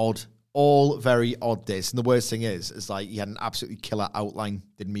odd. All very odd days. And the worst thing is like he had an absolutely killer outline,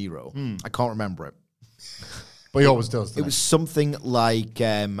 did Miro. I can't remember it. But he always does. It was something like,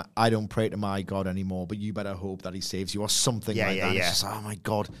 I don't pray to my God anymore, but you better hope that he saves you, or something like that. It's just, oh my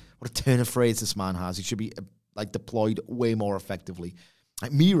God, what a turn of phrase this man has. He should be like deployed way more effectively.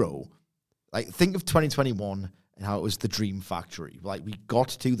 Like Miro, like think of 2021 and how it was the Dream Factory. Like we got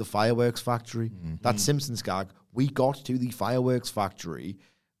to the fireworks factory. That Simpsons gag. We got to the fireworks factory.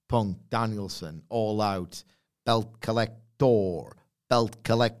 Punk, Danielson, All Out, Belt Collector.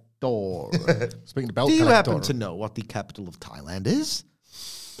 Speaking of belt do you collector, happen to know what the capital of Thailand is?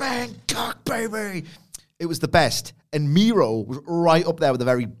 Bangkok, baby. It was the best, and Miro was right up there with the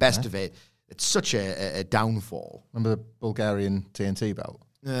very best of it. It's such a downfall. Remember the Bulgarian TNT belt?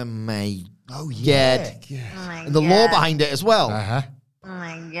 Mate. Oh, yeah. And the law behind it as well. Uh-huh. Oh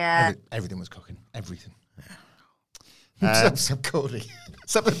my God. Everything was cooking. Everything. Except Cody.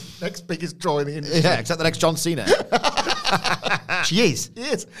 Except the next biggest draw in the industry. Yeah, except the next John Cena. She is. He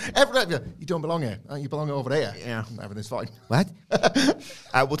is. You don't belong here. You belong over there. Yeah. Everything's fine. What?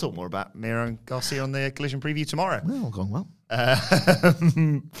 We'll talk more about Miro and Garcia on the Collision preview tomorrow. Well, going well.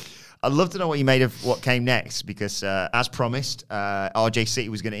 I'd love to know what you made of what came next, because as promised, RJ City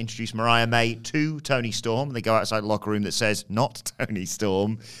was going to introduce Mariah May to Tony Storm. They go outside the locker room that says, not Tony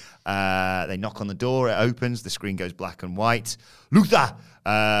Storm. They knock on the door, it opens, the screen goes black and white. Luther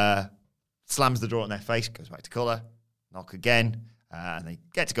slams the door on their face, goes back to colour, knock again, and they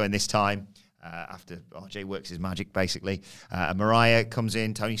get to go in this time after RJ works his magic, basically. Mariah comes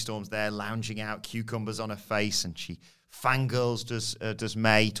in, Tony Storm's there, lounging out, cucumbers on her face, and she fangirls does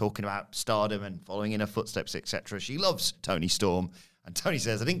May, talking about stardom and following in her footsteps, etc. She loves Tony Storm, and Tony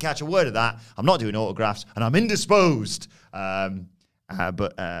says, I didn't catch a word of that, I'm not doing autographs, and I'm indisposed. And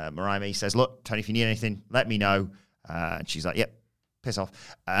But Mariah May says, look, Tony, if you need anything, let me know. And she's like, yep, piss off.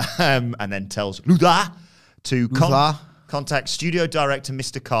 And then tells Luther to contact studio director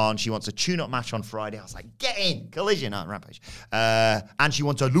Mr. Khan. She wants a tune-up match on Friday. I was like, get in. Collision on Rampage. And she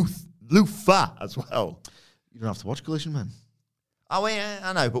wants a Luther as well. You don't have to watch Collision, man. Oh, yeah,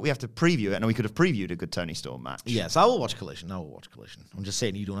 I know, but we have to preview it, and we could have previewed a good Tony Storm match. Yes, I will watch Collision. I'm just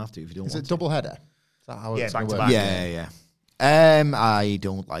saying you don't have to if you don't want to. Is it double header? Is that how it's back to work? back. Yeah. I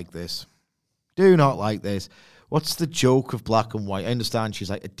don't like this. Do not like this. What's the joke of Black and White? I understand she's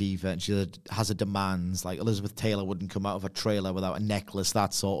like a diva and she has a demands. Like Elizabeth Taylor wouldn't come out of a trailer without a necklace,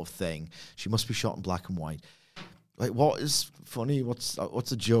 that sort of thing. She must be shot in black and white. Like, what is funny? What's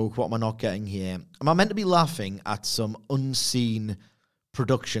a joke? What am I not getting here? Am I meant to be laughing at some unseen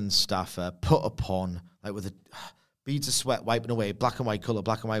production staffer put upon, like with beads of sweat wiping away, black and white colour,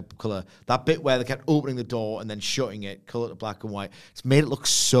 that bit where they kept opening the door and then shutting it, colour to black and white. It's made it look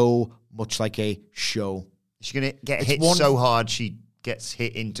so much like a show. She's going to get hit so hard she gets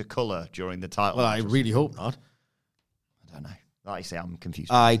hit into colour during the title. Well, I really hope not. I don't know. Like you say, I'm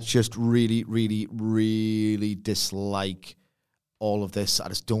confused. I just really, really, really dislike all of this. I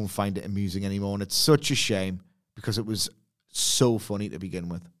just don't find it amusing anymore. And it's such a shame because it was so funny to begin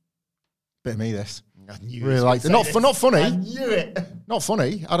with. Bit of me, this. I knew really like not funny. I knew it. Not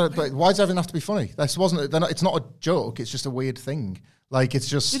funny. But why does everything have to be funny? This wasn't. It's not a joke. It's just a weird thing. Like it's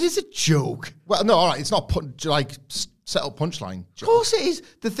just. It is a joke. Well, no, all right. It's not set up punchline. Of course it is.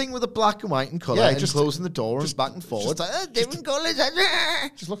 The thing with the black and white and colour and just closing the door and back and forth. Different colours.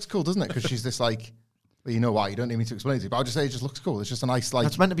 Just looks cool, doesn't it? Because she's this like. Well, you know why? You don't need me to explain it to you. But I'll just say it just looks cool. It's just a nice like.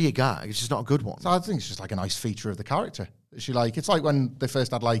 That's meant to be a gag. It's just not a good one. So I think it's just like a nice feature of the character. She like. It's like when they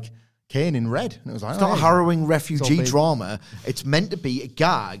first had like Kane in red, and it was like. It's not a harrowing refugee drama. It's meant to be a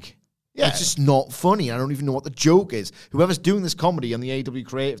gag. Yeah. It's just not funny. I don't even know what the joke is. Whoever's doing this comedy on the AEW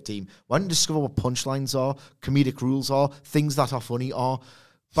creative team, why don't you discover what punchlines are, comedic rules are, things that are funny are.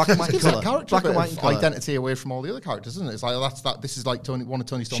 Black and white colour. Black and white identity away from all the other characters, isn't it? It's like this is like one of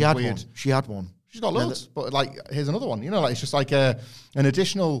Tony Storm's weird. She had one. She's got loads, but like here's another one. You know, like it's just like an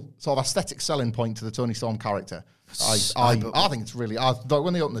additional sort of aesthetic selling point to the Tony Storm character. I think it's really. I thought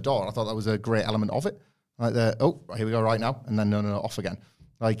when they opened the door, I thought that was a great element of it. Like here we go right now, and then no, off again.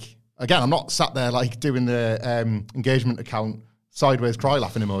 Like. Again, I'm not sat there like doing the engagement account sideways cry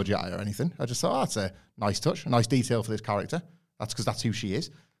laughing emoji at her or anything. I just thought, that's a nice touch, a nice detail for this character. That's because that's who she is.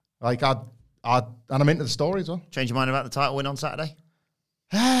 Like, and I'm into the story as well. Change your mind about the title win on Saturday?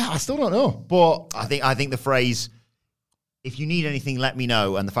 I still don't know, but I think the phrase, if you need anything, let me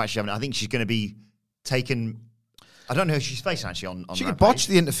know, and the fact I think she's going to be taken. I don't know who she's facing actually on she Rampage. could botch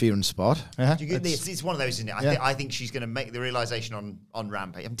the interference spot. Yeah. It's one of those, isn't it? I think she's going to make the realization on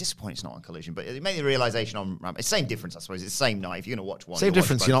Rampage. I'm disappointed it's not on Collision, but make the realization on Rampage. Same difference, I suppose. It's the same night. If you're going to watch one, same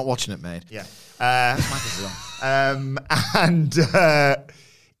difference. You're not watching it, mate. Yeah.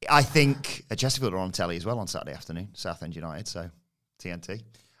 I think Chesterfield are on telly as well on Saturday afternoon. Southend United, so TNT.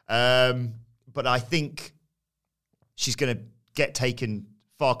 But I think she's going to get taken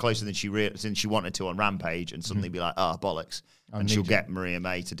far closer than she wanted to on Rampage, and suddenly be like, bollocks, and she'll get Maria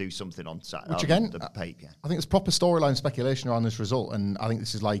May to do something on Saturday. Which again, I think there's proper storyline speculation around this result, and I think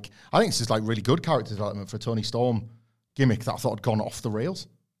this is like really good character development for a Tony Storm gimmick that I thought had gone off the rails.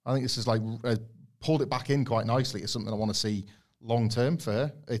 I think this is like pulled it back in quite nicely. It's something I want to see long term for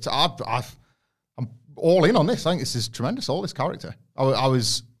her. I'm all in on this. I think this is tremendous. All this character, I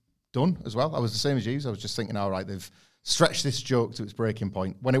was done as well. I was the same as you. I was just thinking, all right, they've stretch this joke to its breaking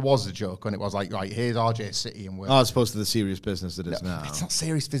point when it was a joke, when it was like, right, here's RJ City and we're... as opposed to the serious business it is now. It's not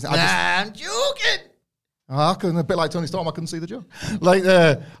serious business. I'm joking! I couldn't, a bit like Tony Storm, I couldn't see the joke. Like,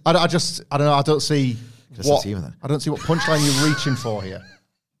 I don't know, I don't see what punchline you're reaching for here.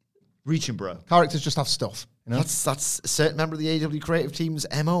 Reaching, bro. Characters just have stuff, you know? That's a certain member of the AEW creative team's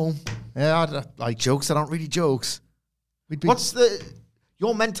MO. Yeah, like jokes that aren't really jokes.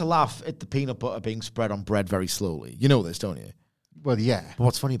 You're meant to laugh at the peanut butter being spread on bread very slowly. You know this, don't you? Well, yeah. But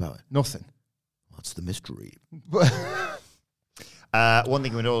what's funny about it? Nothing. What's the mystery? One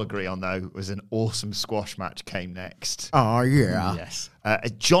thing we'd all agree on, though, was an awesome squash match came next. Oh, yeah. Yes.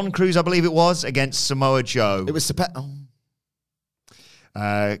 John Cruz, I believe it was, against Samoa Joe. It was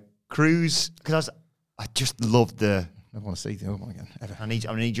Cruz, because I just loved the... I want to see the other one again, ever. I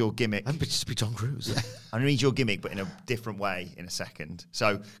need your gimmick. I'm just be John Cruz. Yeah. I need your gimmick, but in a different way in a second.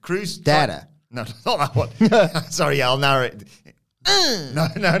 So, Cruz... Data. No, not that one. Sorry, yeah, I'll narrow it. No,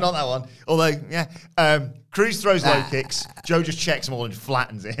 not that one. Although, yeah. Cruz throws low kicks. Joe just checks them all and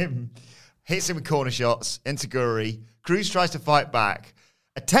flattens him. Hits him with corner shots. Enziguri. Cruz tries to fight back.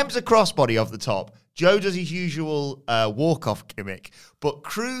 Attempts a crossbody off the top. Joe does his usual walk-off gimmick, but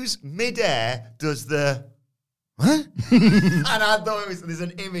Cruz midair does the... What? And I thought there's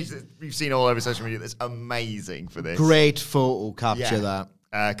an image that we've seen all over social media that's amazing for this. Great photo capture that.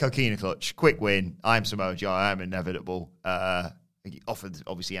 Coquina clutch, quick win. I'm Samoa Joe. I am inevitable. He offered,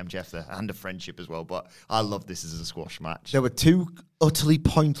 obviously, MJF the hand of friendship as well, but I love this as a squash match. There were 2 utterly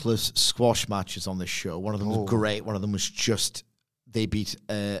pointless squash matches on this show. One of them was great. One of them was just, they beat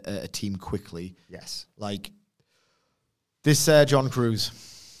a team quickly. Yes. Like, this John Cruz,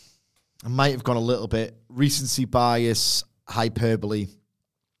 I might have gone a little bit recency bias, hyperbole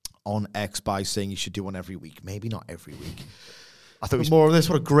on X by saying you should do one every week. Maybe not every week. I thought it was more of this.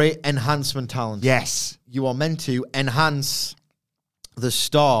 What a great enhancement talent. Yes. You are meant to enhance the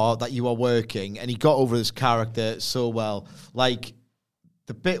star that you are working, and he got over his character so well. Like,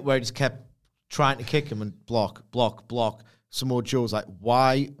 the bit where he just kept trying to kick him and block. Samoa Joe's like,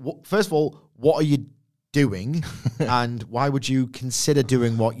 why? First of all, what are you doing? And why would you consider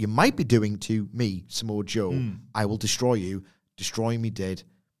doing what you might be doing to me, Samoa Joe? I will destroy you. Destroying me did.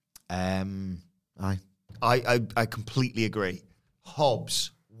 I completely agree.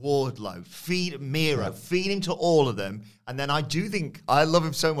 Hobbs, Wardlow, feed him to all of them. And then I do think, I love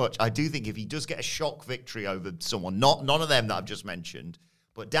him so much, I do think if he does get a shock victory over someone, none of them that I've just mentioned,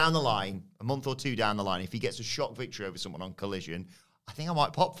 but down the line, a month or 2 down the line, if he gets a shock victory over someone on Collision, I think I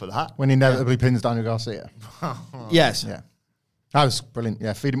might pop for that. When he inevitably pins Daniel Garcia. Yes. Yeah. That was brilliant.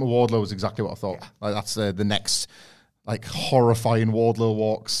 Yeah, feed him to Wardlow was exactly what I thought. Yeah. Like, that's the next, like, horrifying Wardlow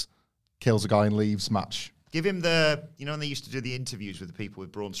walks, kills a guy and leaves match. Give him the, when they used to do the interviews with the people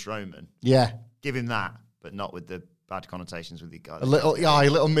with Braun Strowman? Yeah. Give him that, but not with the bad connotations with the guys. A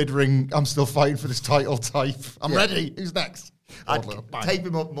little mid-ring, I'm still fighting for this title type. I'm ready. Who's next? I'd tape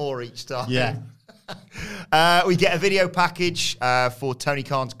him up more each time. Yeah. We get a video package for Tony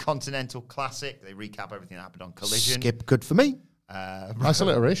Khan's Continental Classic. They recap everything that happened on Collision. Skip, good for me. Nice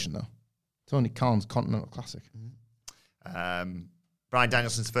alliteration, though. Tony Khan's Continental Classic. Bryan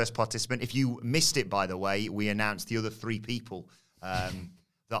Danielson's first participant. If you missed it, by the way, we announced the other 3 people that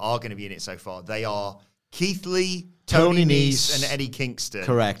are going to be in it so far. They are Keith Lee, Tony Nese, and Eddie Kingston.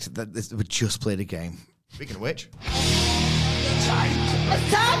 Correct. We just played a game. Speaking of which... It's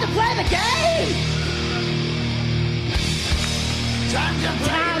time to play the game! Time to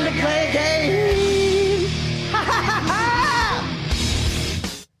play a game! Ha ha ha!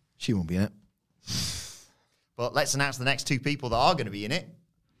 She won't be in it. But let's announce the next 2 people that are going to be in it.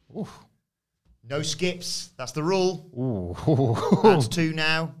 Ooh. No skips. That's the rule. Ooh. That's 2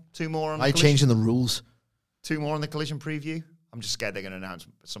 now. 2 more on the Collision. Changing the rules. 2 more on the Collision preview. I'm just scared they're going to announce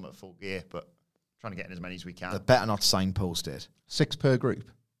some at Full Gear, but trying to get in as many as we can. They better not signpost it. 6 per group.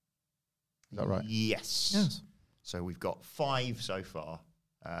 Is that right? Yes. So we've got 5 so far,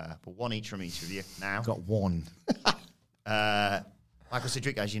 but 1 each from each of you now. Got 1. Michael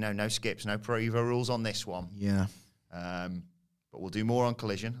Sidgwick, as you know, no skips, no Pro Evo rules on this one. Yeah. But we'll do more on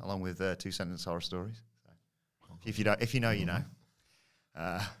Collision, along with 2-sentence horror stories. So if you know, you know.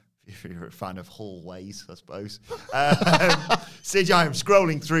 If you're a fan of hallways, I suppose. Sidge, I am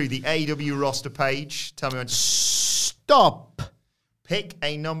scrolling through the AEW roster page. Tell me when to stop. Pick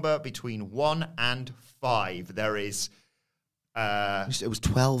a number between 1 and 5. There is... it was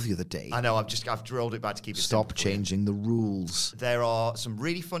 12 the other day. I know, I've drilled it back to keep it Stop changing the rules. There are some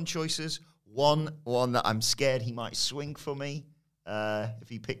really fun choices. One that I'm scared he might swing for me if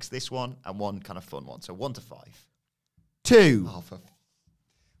he picks this one, and one kind of fun one. So 1 to 5. 2.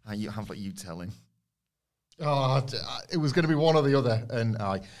 Oh, you tell him. Oh, it was going to be one or the other, and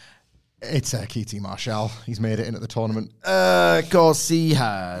it's Keith Marshall. He's made it in at the tournament. Of course he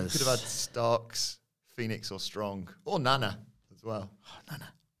has. Could have had Starks, Phoenix, or Strong, or Nana as well. Oh,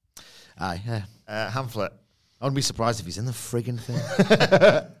 Nana. Aye, yeah. Hamlet. I wouldn't be surprised if he's in the friggin' thing.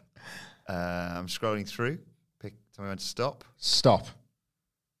 I'm scrolling through. Tell me when to stop. Stop.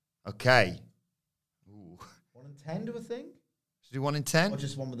 Okay. Ooh. 1 in 10 do a thing? Should we do 1 in 10? Or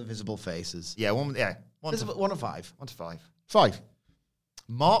just one with the visible faces? Yeah, 1 to 1 to 5. 1 to 5. 5.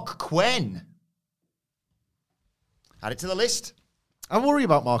 Mark Quinn. Add it to the list. I worry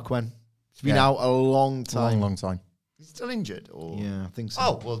about Mark Quinn. It's been out a long time. Long time. Is he still injured? Or? Yeah, I think so.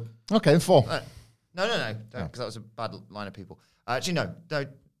 Oh, well. Okay, 4. No. Because that was a bad line of people. Actually, no. Go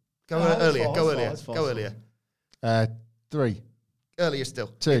earlier. Go earlier. 3. Earlier still.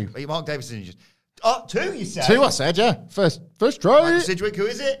 2. Mark Davis is injured. Oh, 2, you said? 2, I said, yeah. First try. Michael Sidgwick, who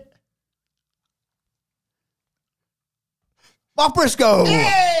is it? Mark Briscoe!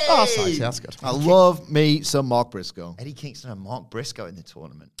 Yay! Oh, that's nice. Yeah, that's good. I love me some Mark Briscoe. Eddie Kingston and Mark Briscoe in the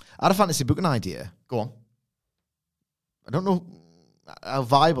tournament. I had a fantasy booking idea. Go on. I don't know. how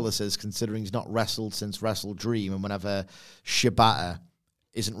viable this is, considering he's not wrestled since Wrestle Dream, and whenever Shibata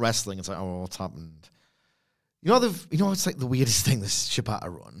isn't wrestling, it's like, oh, what's happened? It's like the weirdest thing, this Shibata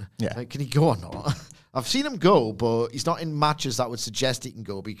run. Yeah. Like, can he go or not? I've seen him go, but he's not in matches that would suggest he can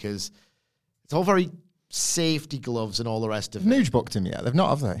go because it's all very safety gloves and all the rest of it. Nuge booked him yet? They've not,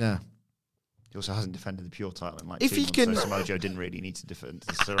 have they? Yeah. He also hasn't defended the pure title in like If 2 he months, can- so Samoa Joe didn't really need to defend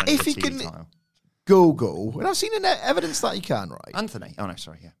the surrender If he TV can- title. Go, and I've seen evidence that he can, right? Anthony. Oh, no,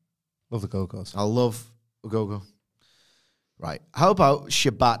 sorry, yeah. Love the Go-Go's. I love go. Right. How about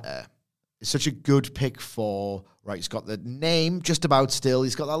Shibata? It's such a good pick for, right, he's got the name just about still.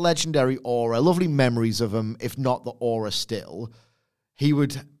 He's got that legendary aura, lovely memories of him, if not the aura still. He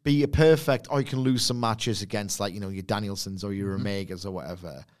would be a perfect, or you can lose some matches against, like, your Danielsons or your Omegas or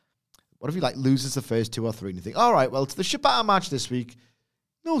whatever. What if he, loses the first 2 or 3 and you think, all right, well, it's the Shibata match this week.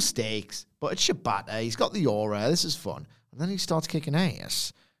 No stakes, but it's Shibata. He's got the aura. This is fun. And then he starts kicking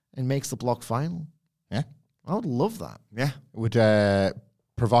ass and makes the block final. Yeah. I would love that. Yeah. It would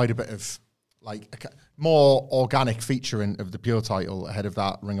provide a bit of, more organic featuring of the pure title ahead of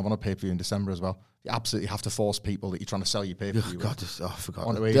that Ring of Honor pay-per-view in December as well. You absolutely have to force people that you're trying to sell your pay-per-view. God, I forgot.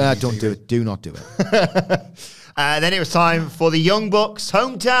 On Don't do it. Do not do it. Then it was time for the Young Bucks,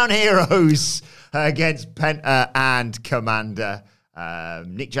 hometown heroes, against Penta and Commander.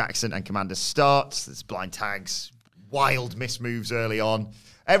 Nick Jackson and Commander starts. There's blind tags, wild miss moves early on.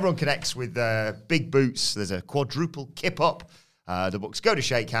 Everyone connects with big boots. There's a quadruple kip up. The Bucks go to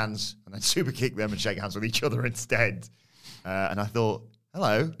shake hands and then super kick them and shake hands with each other instead. And I thought,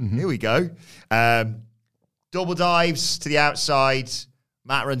 hello, here we go. Double dives to the outside.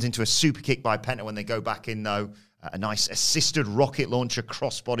 Matt runs into a super kick by Penta when they go back in, though. A nice assisted rocket launcher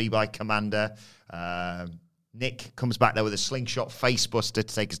crossbody by Commander. Nick comes back there with a slingshot facebuster to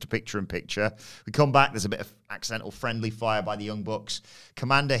take us to picture-in-picture. We come back. There's a bit of accidental friendly fire by the Young Bucks.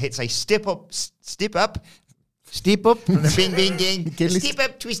 Commander hits a step up from the bing, bing, ding. Step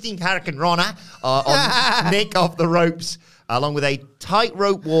up, twisting Hurricane Rana on Nick off the ropes, along with a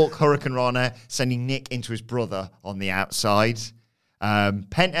tightrope walk Hurricane Rana, sending Nick into his brother on the outside.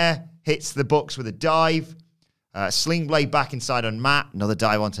 Penta hits the Bucks with a dive. Sling blade back inside on Matt. Another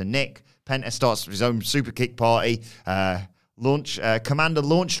dive onto Nick. Penta starts his own super kick party. Commander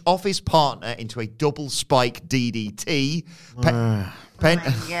launched off his partner into a double spike DDT.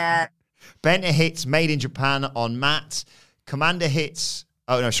 Penta hits Made in Japan on Matt. Commander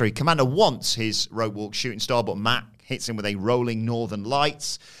wants his rope walk shooting star, but Matt hits him with a rolling Northern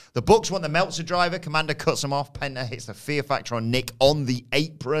Lights. The Bucks want the Meltzer driver. Commander cuts him off. Penta hits the Fear Factor on Nick on the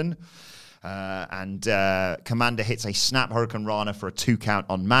apron. And Commander hits a snap Hurricane Rana for a 2 count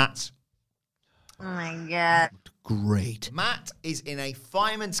on Matt. Oh my God. Great. Matt is in a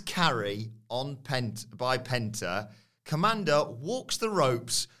fireman's carry on by Penta. Commander walks the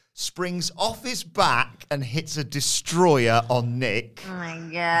ropes, springs off his back, and hits a destroyer on Nick. Oh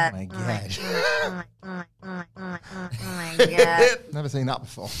my God. Oh my God. Oh my God. Never seen that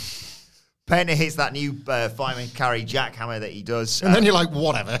before. Penta hits that new fireman carry jackhammer that he does. And then you're like,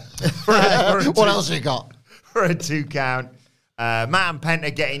 whatever. What else you got? For a 2 count. Matt and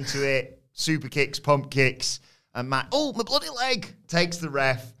Penta get into it. Super kicks, pump kicks. And Matt, oh, my bloody leg, takes the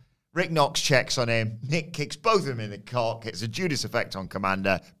ref. Rick Knox checks on him. Nick kicks both of them in the cock. It's a Judas effect on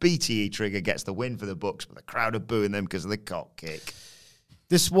Commander. BTE Trigger gets the win for the Bucks, but the crowd are booing them because of the cock kick.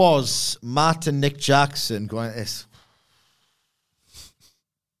 This was Matt and Nick Jackson going like this.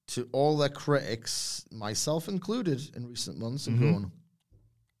 To all their critics, myself included, in recent months, and going,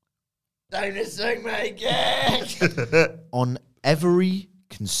 time to suck my dick. On every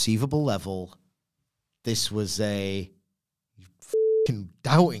conceivable level, this was a fucking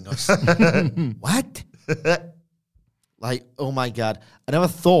doubting us. What? Like, oh my God. I never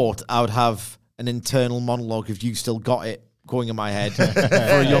thought I would have an internal monologue if you still got it going in my head for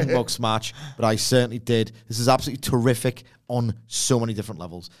a Young Bucks match, but I certainly did. This is absolutely terrific on so many different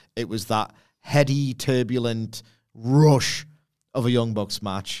levels. It was that heady, turbulent rush of a Young Bucks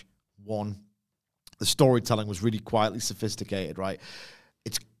match. One, the storytelling was really quietly sophisticated, right?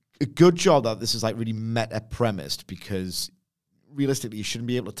 It's a good job that this is like really meta premised, because realistically you shouldn't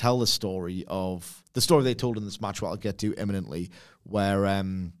be able to tell the story they told in this match, what I'll get to imminently, where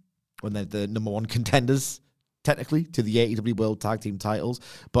when they're the number one contenders technically to the AEW World Tag Team titles,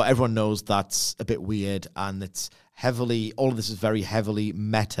 but everyone knows that's a bit weird, and it's all of this is very heavily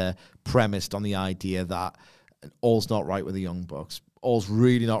meta premised on the idea that all's not right with the Young Bucks. All's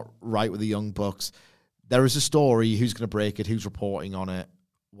really not right with the Young Bucks. There is a story, who's going to break it, who's reporting on it,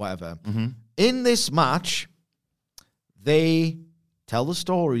 whatever. In this match, they tell the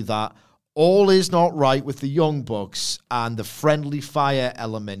story that all is not right with the Young Bucks and the friendly fire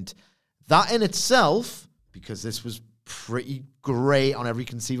element. That in itself, because this was pretty great on every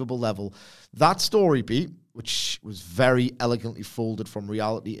conceivable level, that story beat, which was very elegantly folded from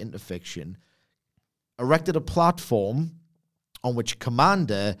reality into fiction, erected a platform on which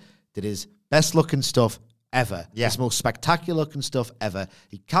Commander did his best-looking stuff ever. Yeah. His most spectacular-looking stuff ever.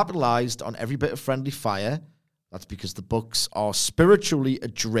 He capitalized on every bit of friendly fire. That's because the Bucks are spiritually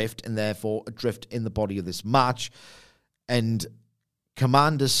adrift and therefore adrift in the body of this match. And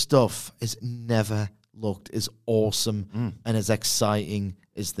Commander's stuff has never looked as awesome and as exciting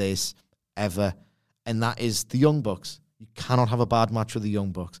as this ever. And that is the Young Bucks. You cannot have a bad match with the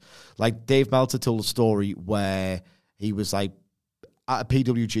Young Bucks. Like, Dave Meltzer told a story where he was like at a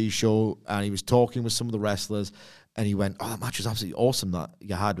PWG show and he was talking with some of the wrestlers and he went, "Oh, that match was absolutely awesome that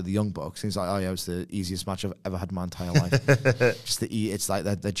you had with the Young Bucks." And he's like, "Oh yeah, it was the easiest match I've ever had in my entire life." It's like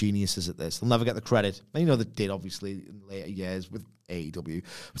they're geniuses at this. They'll never get the credit. And they did obviously in later years with AEW.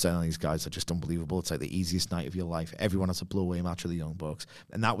 But saying these guys are just unbelievable. It's like the easiest night of your life. Everyone has a blow-away match with the Young Bucks.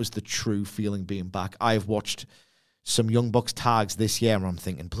 And that was the true feeling being back. I've watched some Young Bucks tags this year and I'm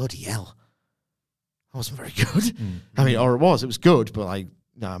thinking, bloody hell, that wasn't very good. I mean, or it was good, but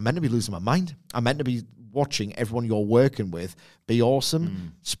I'm meant to be losing my mind. I'm meant to be watching everyone you're working with be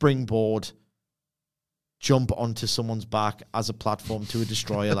awesome, springboard, jump onto someone's back as a platform to a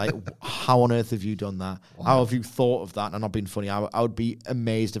destroyer. Like, how on earth have you done that? Wow. How have you thought of that? And I'm not being funny. I would be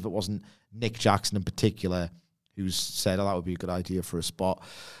amazed if it wasn't Nick Jackson in particular who's said, "Oh, that would be a good idea for a spot."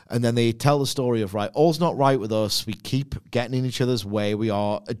 And then they tell the story of, right, all's not right with us. We keep getting in each other's way. We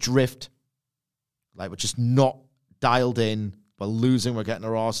are adrift. Like, we're just dialed in. We're losing. We're getting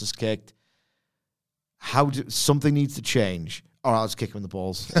our asses kicked. Something needs to change. All right, I'll just kick them in the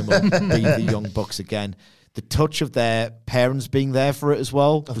balls and we'll be the Young Bucks again. The touch of their parents being there for it as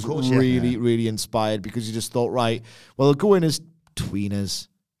well was really inspired, because you just thought, right, well, they'll go in as tweeners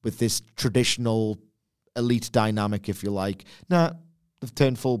with this traditional elite dynamic, if you like. Nah, they've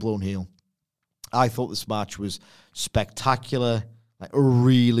turned full-blown heel. I thought this match was spectacular, like a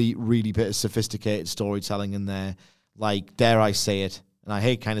really bit of sophisticated storytelling in there. Like, dare I say it, and I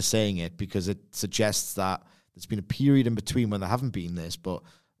hate kind of saying it because it suggests that there's been a period in between when there haven't been this, but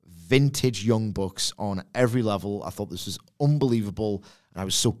vintage Young Bucks on every level. I thought this was unbelievable, and I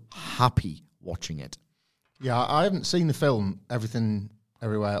was so happy watching it. Yeah, I haven't seen the film Everything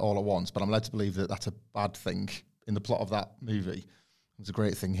Everywhere All at Once, but I'm led to believe that that's a bad thing in the plot of that movie. It was a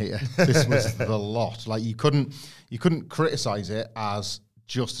great thing here. This was the lot. Like, you couldn't criticize it as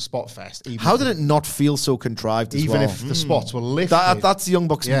just a spot fest. How did it not feel so contrived as even well? if the spots were lifted? That's the Young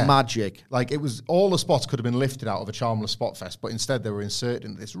Bucks magic. Like, it was, all the spots could have been lifted out of a charmless spot fest, but instead they were inserted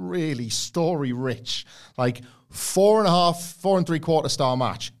into this really story-rich, like 4.5, 4 3/4 star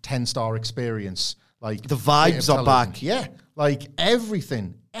match, 10-star experience. Like, the vibes are back. Yeah, like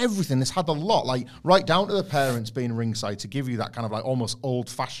everything. This had a lot, like right down to the parents being ringside to give you that kind of like almost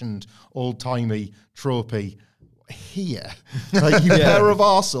old-fashioned, old-timey, tropey. Here, like, you pair of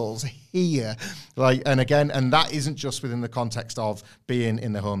arseholes here, like, and again, and that isn't just within the context of being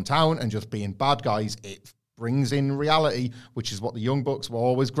in the hometown and just being bad guys. It brings in reality, which is what the Young Bucks were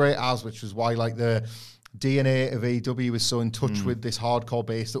always great as, which was why, like, the DNA of AEW was so in touch with this hardcore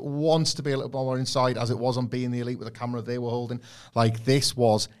base that wants to be a little bit more inside, as it was on Being the Elite with the camera they were holding. Like, this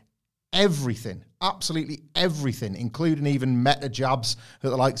was everything, absolutely everything, including even meta jabs at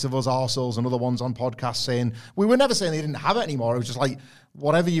the likes of us arseholes and other ones on podcasts saying, we were never saying they didn't have it anymore. It was just like,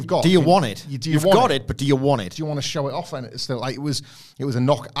 whatever you've got. Do you want it? You've got it, but do you want it? Do you want to show it off? And it's still like, it was a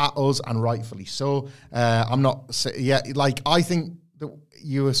knock at us, and rightfully so. I'm not, like, I think that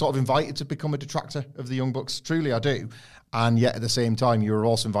you were sort of invited to become a detractor of the Young Bucks. Truly, I do. And yet at the same time, you were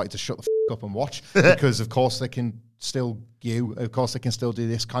also invited to shut the up and watch, because of course they can still do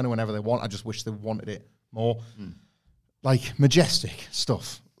this kind of whenever they want. I just wish they wanted it more. Like, majestic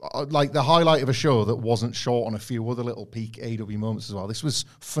stuff. Like the highlight of a show that wasn't short on a few other little peak AEW moments as well. This was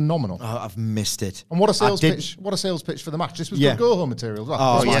phenomenal. Oh, I've missed it. And what a sales pitch! What a sales pitch for the match. This was good go-home material as well.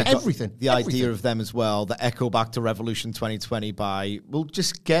 Oh, yeah. Everything. The idea of them as well, the echo back to Revolution 2020 by, we'll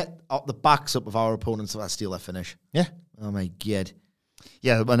just get up the backs up of our opponents so let's steal their finish. Yeah. Oh my God.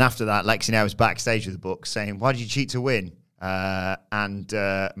 Yeah, and after that, Lexi now was backstage with the Bucks saying, "Why did you cheat to win?" And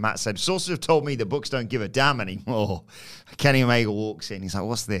Matt said, "Sources have told me the Bucks don't give a damn anymore." Kenny Omega walks in. He's like,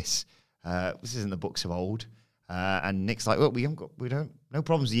 "What's this? This isn't the Bucks of old." And Nick's like, "Look, no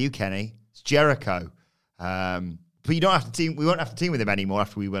problems with you, Kenny. It's Jericho. But you don't have to team. We won't have to team with him anymore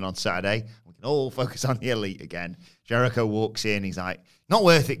after we win on Saturday. We can all focus on the Elite again." Jericho walks in. He's like, "Not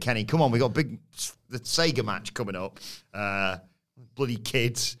worth it, Kenny. Come on, we got the Sega match coming up. Bloody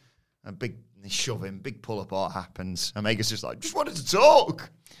kids." They shove him, big pull apart happens. Omega's just like, just wanted to talk.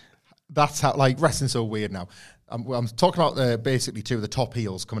 That's how, like, wrestling's so weird now. I'm talking about basically two of the top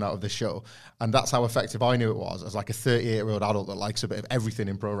heels coming out of this show, and that's how effective I knew it was as like a 38-year-old adult that likes a bit of everything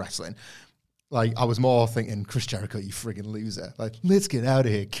in pro wrestling. Like, I was more thinking, Chris Jericho, you friggin' loser. Like, let's get out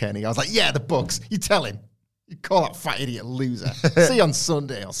of here, Kenny. I was like, yeah, the books. You tell him. You call that fat idiot a loser. See you on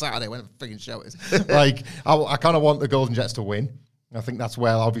Sunday or Saturday, whenever the friggin' show is. Like, I kind of want the Golden Jets to win. I think that's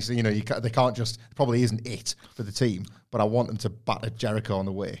well, obviously, you know, they can't just, probably isn't it for the team, but I want them to batter Jericho on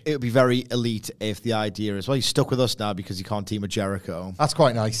the way. It would be very elite if the idea is, well, you're stuck with us now because you can't team with Jericho. That's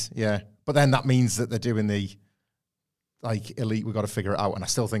quite nice, yeah. But then that means that they're doing the, like, elite, we've got to figure it out. And I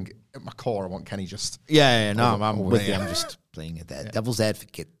still think, at my core, I want Kenny just... I'm with you. I'm just playing it there. Devil's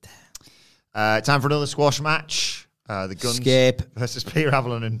advocate. Time for another squash match. The Guns Skip versus Peter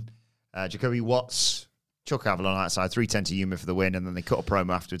Avalon and Jacoby Watts. Chuck Avalon outside, 310 to Yuma for the win, and then they cut a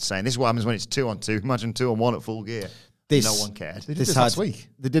promo afterwards saying, this is what happens when it's 2-on-2. Imagine 2-on-1 at Full Gear. No one cared. They did this last week.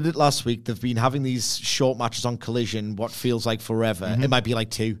 They did it last week. They've been having these short matches on Collision, what feels like forever. Mm-hmm. It might be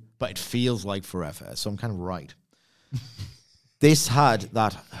like 2, but it feels like forever. So I'm kind of right. This had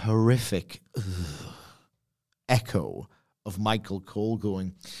that horrific echo of Michael Cole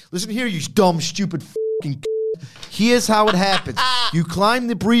going, listen here, you dumb, stupid fucking here's how it happens. You climb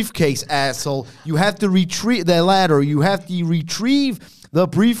the briefcase, asshole. You have to retrieve the ladder. You have to retrieve the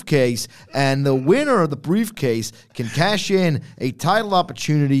briefcase, and the winner of the briefcase can cash in a title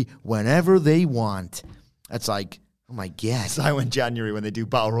opportunity whenever they want. That's like, oh my God. It's like when January, when they do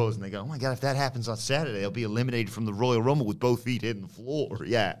Battle Royals, and they go, oh my God, if that happens on Saturday, they'll be eliminated from the Royal Rumble with both feet hitting the floor.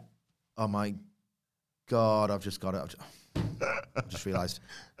 Yeah. Oh my God, I've just got it. I just realized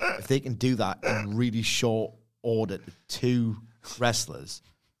if they can do that in really short order to 2 wrestlers,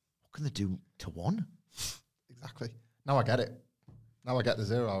 what can they do to 1? Exactly. Now I get it. Now I get the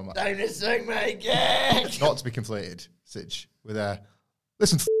 0. Time to sing my gig. Not to be conflated, Sitch, with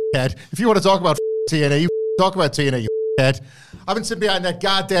listen, head. If you want to talk about TNA, talk about TNA, you head. I've been sitting behind that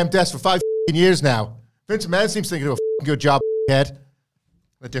goddamn desk for 5 years now. Vince McMahon seems to do a good job, head.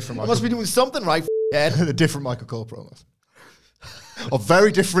 A different Michael. Must be doing something right, head. The different Michael Cole promos. Of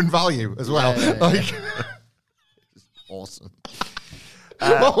very different value as well. Yeah. Like, awesome.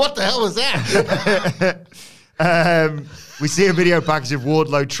 What the hell was that? We see a video package of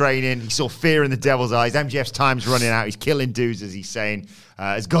Wardlow training. He saw fear in the devil's eyes. MJF's time's running out. He's killing dudes as he's saying,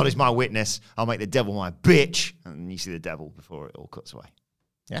 as God is my witness, I'll make the devil my bitch. And you see the devil before it all cuts away.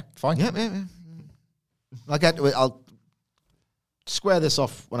 Yeah, fine. Yeah. I'll square this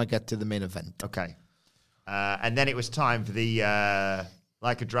off when I get to the main event. Okay. And then it was time for the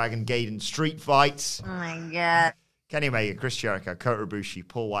Like a Dragon Gaiden street fights. Oh my God. Kenny Omega, Chris Jericho, Kota Ibushi,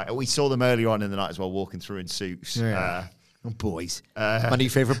 Paul White. We saw them earlier on in the night as well, walking through in suits. Yeah. Boys. My new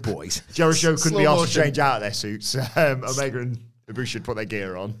favourite boys. Jericho couldn't be asked to change out of their suits. Omega and Ibushi had put their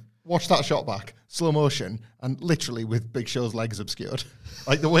gear on. Watch that shot back, slow motion, and literally with Big Show's legs obscured.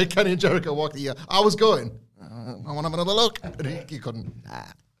 Like the way Kenny and Jericho walked the I was going, I want to have another look. And he couldn't.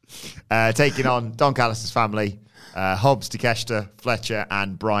 Taking on Don Callis' family, Hobbs, Takeshita, Fletcher,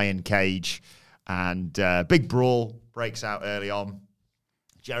 and Brian Cage. And big brawl breaks out early on.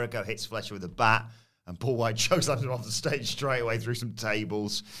 Jericho hits Fletcher with a bat, and Paul White chokeslams him off the stage straight away through some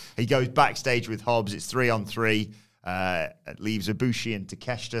tables. He goes backstage with Hobbs. It's 3-on-3. It leaves Ibushi and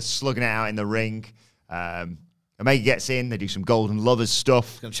Takeshita slugging it out in the ring. Omega gets in. They do some Golden Lovers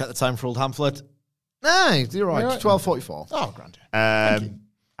stuff. Going to check the time for old Hamlet. No, you're right. 12:44. Oh, grand. Thank you.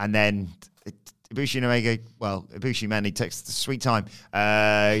 And then Ibushi and Omega, Ibushi mainly takes the sweet time,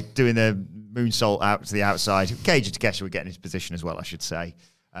 doing the moonsault out to the outside. Cage and Takeshita were getting his position as well, I should say.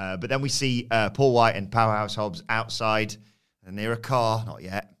 But then we see Paul White and Powerhouse Hobbs outside, and near a car, not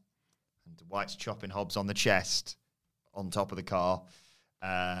yet. And White's chopping Hobbs on the chest, on top of the car.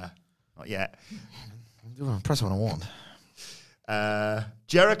 Not yet. Press what I want.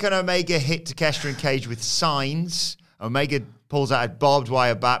 Jericho and Omega hit Takeshita and Cage with signs. Omega pulls out a barbed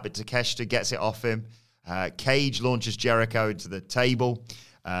wire bat, but Takeshita gets it off him. Cage launches Jericho into the table.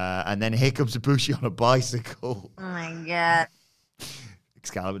 And then here comes Ibushi on a bicycle. Oh, my God.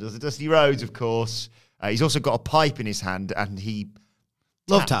 Excalibur does the Dusty Rhodes, of course. He's also got a pipe in his hand, and he...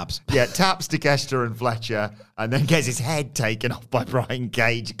 Love taps. Yeah, taps Takeshita and Fletcher, and then gets his head taken off by Brian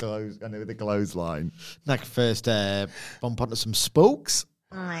Cage with a clothesline. Next first bump onto some spokes.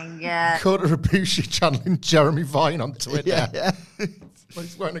 Oh, my God. Kota Ibushi channeling Jeremy Vine on Twitter. Yeah.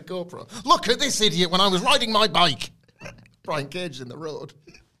 He's wearing a GoPro. Look at this idiot when I was riding my bike. Brian Cage in the road.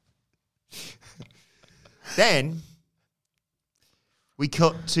 Then we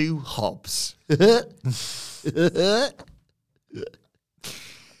cut to Hobbs.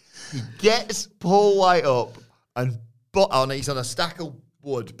 He gets Paul White up and he's on a stack of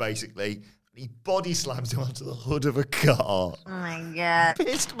wood, basically. He body slams him onto the hood of a car. Oh my God.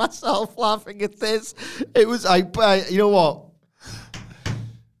 Pissed myself laughing at this. It was, you know what?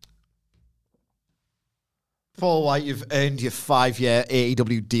 Paul White, you've earned your 5-year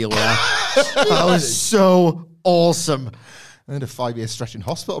AEW deal there. That was so awesome. And a 5-year stretch in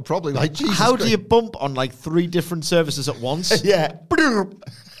hospital, probably. Like, Jesus How Christ. do you bump on like 3 different services at once? Yeah.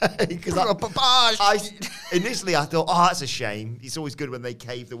 Because initially I thought, that's a shame. It's always good when they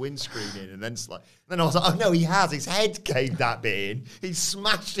cave the windscreen in. And then I was like, oh no, he has. His head caved that bit in. He's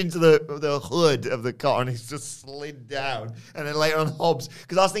smashed into the hood of the car and he's just slid down. And then later on Hobbs,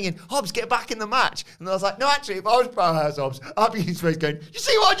 because I was thinking, Hobbs, get back in the match. And I was like, no, actually, if I was Powerhouse Hobbs, I'd be in his face going, you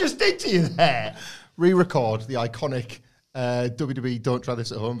see what I just did to you there? Re-record the iconic WWE Don't Try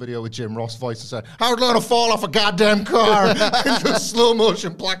This at Home video with Jim Ross voice and say, how'd learn to fall off a goddamn car into slow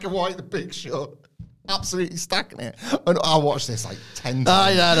motion, black and white, the Big Show. Absolutely stacking it. And I watched this like 10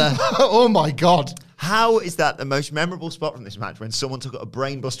 times. Oh my God. How is that the most memorable spot from this match when someone took a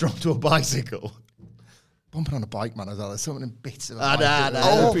brainbuster onto a bicycle? Bumping on a bike, man, as well. There's something in bits of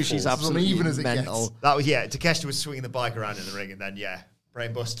it. She's absolutely even as it mental. gets. That was, Takeshita was swinging the bike around in the ring and then,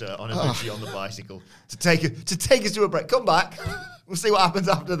 brainbuster on Ibushi on the bicycle to take us to a break. Come back. We'll see what happens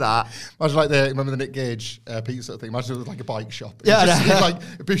after that. Imagine remember the Nick Gage Pete sort of thing. Imagine it was like a bike shop. Yeah, just see, like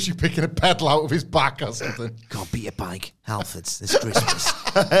Ibushi picking a pedal out of his back or something. Can't beat a bike. Halfords this Christmas.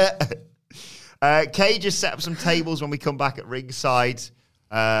 Cage has set up some tables when we come back at ringside.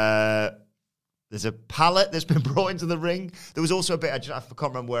 There's a pallet that's been brought into the ring. There was also a bit, I can't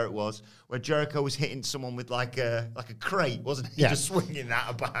remember where it was, where Jericho was hitting someone with like a crate, wasn't he? Yeah. Just swinging that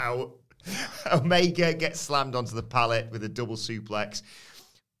about. Omega gets slammed onto the pallet with a double suplex.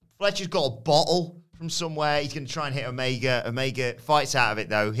 Fletcher's got a bottle from somewhere. He's going to try and hit Omega. Omega fights out of it,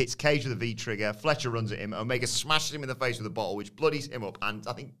 though, hits Cage with a V-trigger. Fletcher runs at him. Omega smashes him in the face with a bottle, which bloodies him up, and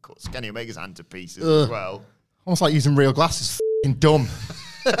I think cuts Kenny Omega's hand to pieces as well. Almost like using real glasses. F***ing dumb.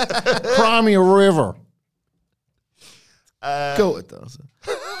 Cry me a river. Goated, though.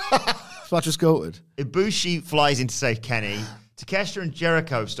 Fletcher's goated. Ibushi flies in to save Kenny. Takeshita and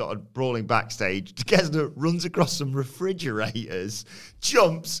Jericho started brawling backstage. Takeshita runs across some refrigerators,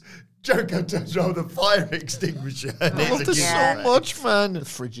 jumps. Jericho turns around with a fire extinguisher. I love this so much, man. The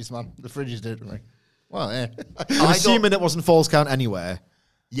fridges, man. The fridges did it to me. Well, yeah. I'm assuming it wasn't Falls Count anywhere.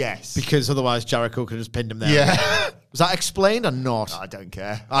 Yes. Because otherwise Jericho could have just pinned him there. Yeah. Was that explained or not? I don't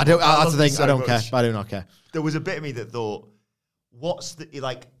care. That's the thing. So I don't much. care. I do not care. There was a bit of me that thought,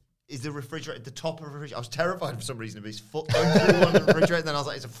 is the refrigerator at the top of the refrigerator? I was terrified for some reason of his foot going through one of the refrigerator. Then I was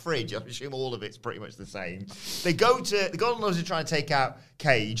like, it's a fridge. I assume all of it's pretty much the same. They go on loads to try and take out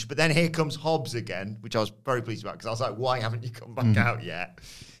Cage, but then here comes Hobbs again, which I was very pleased about because I was like, why haven't you come back out yet?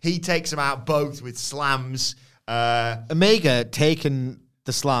 He takes them out both with slams. Omega taking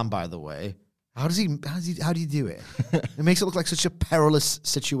the slam, by the way. How do you do it? It makes it look like such a perilous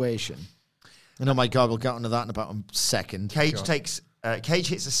situation. And oh my God, we'll get onto that in about a second. Cage hits a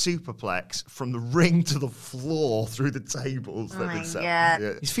superplex from the ring to the floor through the tables. Oh my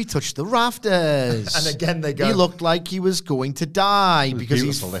God. His feet touched the rafters. And again they go. He looked like he was going to die because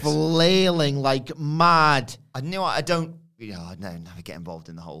he's flailing like mad. I know I don't, I never get involved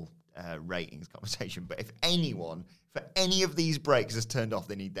in the whole ratings conversation, but if anyone, for any of these breaks has turned off,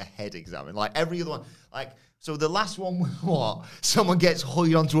 they need their head examined. Like every other one, so the last one was what? Someone gets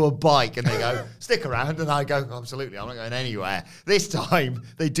hoiked onto a bike and they go, stick around. And I go, absolutely, I'm not going anywhere. This time,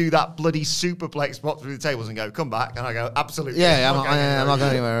 they do that bloody superplex spot through the tables and go, come back. And I go, absolutely. I'm not going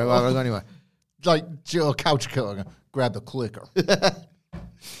anywhere. I'm not going anywhere. Like Joe Couch Killer, grab the clicker.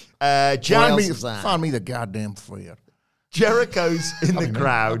 Find me the goddamn fire. Jericho's in the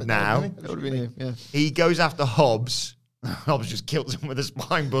crowd now. Yeah. He goes after Hobbs. Hobbs just kills him with a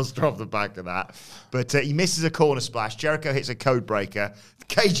spine buster off the back of that. But he misses a corner splash. Jericho hits a code breaker.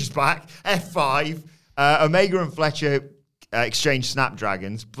 Cage is back. F5. Omega and Fletcher exchange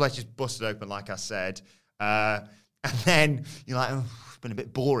snapdragons. Fletcher's busted open, like I said. And then you're like, it's been a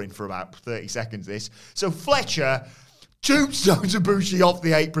bit boring for about 30 seconds, this. So Fletcher tombstones Ibushi off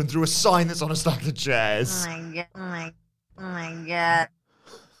the apron through a sign that's on a stack of chairs. Oh my God.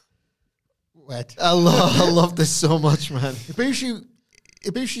 Wet. I love this so much, man.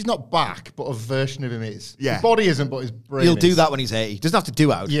 Ibushi's not back, but a version of him is. Yeah. His body isn't, but his brain He'll is. do that when he's 80. Doesn't have to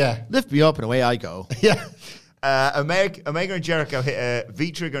do out. Yeah. Lift me up and away I go. Yeah. Omega and Jericho hit a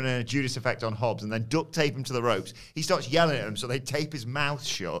V-trigger and a Judas effect on Hobbs and then duct tape him to the ropes. He starts yelling at him, so they tape his mouth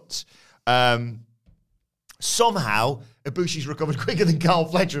shut. Somehow, Ibushi's recovered quicker than Carl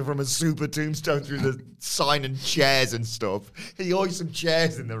Fletcher from a super tombstone through the sign and chairs and stuff. He hoists some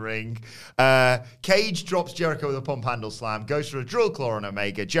chairs in the ring. Cage drops Jericho with a pump handle slam, goes for a drill claw on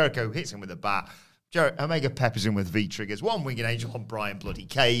Omega. Jericho hits him with a bat. Omega peppers him with V-triggers. One winged angel on Brian Bloody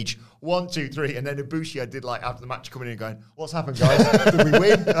Cage. 1, 2, 3. And then Ibushi, I did like after the match coming in and going, what's happened, guys? Did we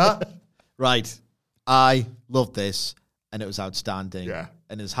win? Huh? Right. I loved this, and it was outstanding. Yeah.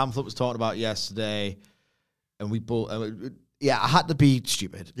 And as Hamlet was talking about yesterday, and we both, I had to be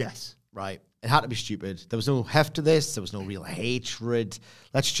stupid. Yes. Right. It had to be stupid. There was no heft to this. There was no real hatred.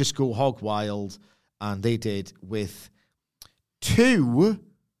 Let's just go hog wild. And they did with 2,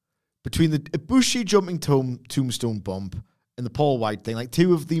 between the Ibushi jumping tombstone bump and the Paul White thing, like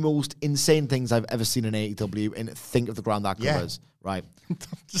 2 of the most insane things I've ever seen in AEW, and think of the ground that covers. Right.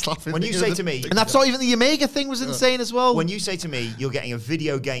 Just laughing. When you say to me... And that's not even the Omega thing was insane as well. When you say to me, you're getting a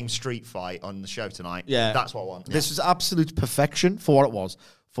video game street fight on the show tonight, that's what I want. This was absolute perfection for what it was.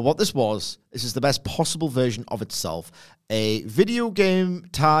 For what this is the best possible version of itself. A video game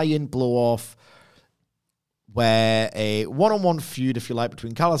tie-in blow-off where a one-on-one feud, if you like,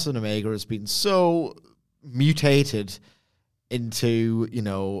 between Callis and Omega has been so mutated into,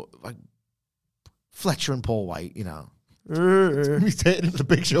 like Fletcher and Paul White, Mutated into the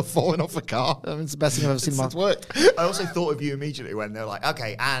Big Show falling off a car. I mean, it's the best thing I've ever seen. It's worked. I also thought of you immediately when they're like,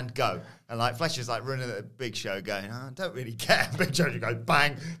 okay, and go. And like Fletcher's like running at the Big Show going, I don't really care. Big Show, you go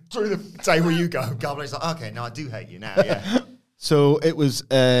bang, through the table you go. Goblin's like, okay, no, I do hate you now, yeah. So it was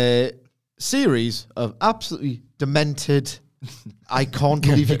a series of absolutely demented, I can't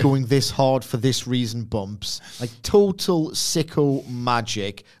believe you're going this hard for this reason bumps. Like total sicko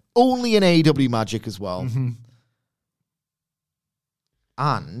magic. Only an AEW magic as well. Mm-hmm.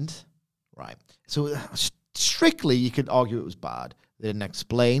 And, right, so strictly you could argue it was bad. They didn't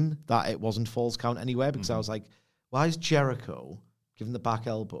explain that it wasn't false count anywhere, because I was like, why is Jericho giving the back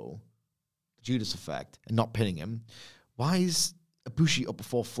elbow, the Judas effect, and not pinning him? Why is Ibushi up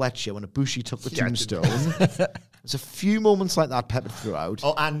before Fletcher when Ibushi took the tombstone? There's a few moments like that peppered throughout.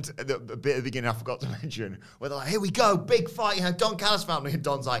 Oh, and the bit at the beginning I forgot to mention, where they're like, here we go, big fight, Don Callis family, and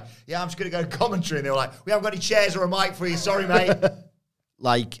Don's like, yeah, I'm just going to go to commentary, and they were like, we haven't got any chairs or a mic for you, sorry, mate.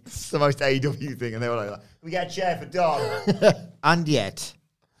 Like, it's the most AEW thing, and they were like, we got a chair for Don. And yet,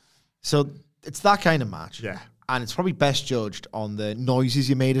 so it's that kind of match. Yeah. And it's probably best judged on the noises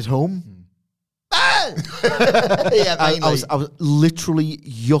you made at home. Yeah, I was literally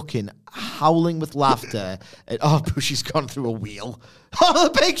yucking, howling with laughter at, Bushy's gone through a wheel. Oh,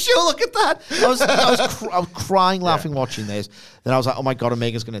 the Big Show, look at that. I was crying, laughing, watching this. Then I was like, oh my God,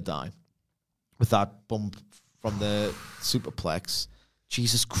 Omega's going to die. With that bump from the superplex.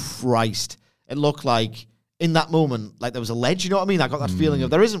 Jesus Christ. It looked like, in that moment, like there was a ledge, you know what I mean? I got that feeling of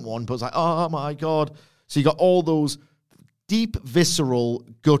there isn't one, but it's like, oh my God. So you got all those deep, visceral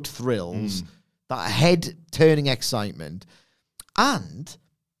gut thrills, that head-turning excitement. And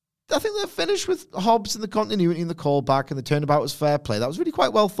I think they're finished with Hobbs and the continuity and the callback, and the turnabout was fair play. That was really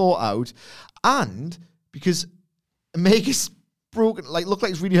quite well thought out. And because Omega's broken, like, looked like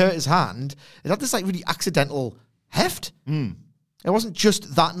he's really hurt his hand, it had this, like, really accidental heft. It wasn't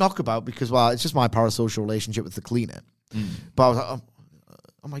just that knockabout because, well, it's just my parasocial relationship with the cleaner. But I was like,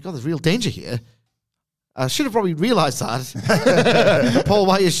 oh my God, there's real danger here. I should have probably realised that. Paul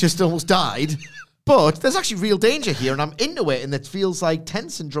White has just almost died. But there's actually real danger here, and I'm into it, and it feels like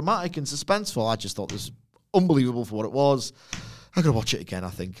tense and dramatic and suspenseful. I just thought this was unbelievable for what it was. I'm going to watch it again,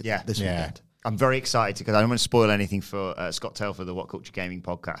 I think, this weekend. I'm very excited because I don't want to spoil anything for Scott Taylor for the What Culture Gaming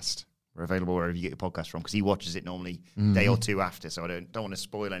podcast. We're available wherever you get your podcast from, because he watches it normally a day or two after, so I don't want to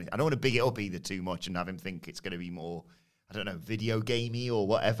spoil anything. I don't want to big it up either too much and have him think it's going to be more, I don't know, video gamey or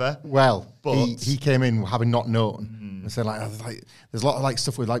whatever. Well, but he came in having not known. And said, like, there's a lot of like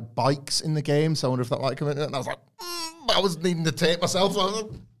stuff with like bikes in the game, so I wonder if that might come into it. And I was like, I was needing to tape myself.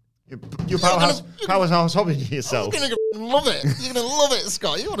 Your powerhouse hobby yourself. You're going to love it. You're going to love it,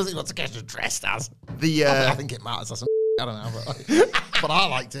 Scott. You want to see what Takeshi's dressed as. I think it matters. I don't know, but I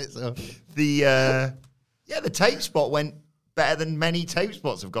liked it. So the tape spot went better than many tape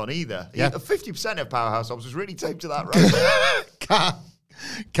spots have gone either. 50% of Powerhouse Hobbs was really taped to that road.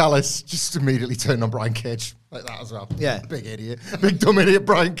 Callis just immediately turned on Brian Cage like that as well. Yeah. Big idiot. Big dumb idiot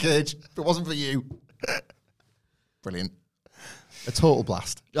Brian Cage. If it wasn't for you. Brilliant. A total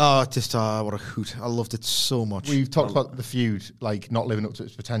blast. Oh, just what a hoot. I loved it so much. We've talked about the feud, like, not living up to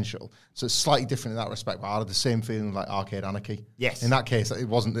its potential. So it's slightly different in that respect, but I had the same feeling like Arcade Anarchy. Yes. In that case, it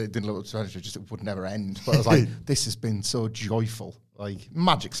didn't live up to its potential, it would never end. But I was like, this has been so joyful. Like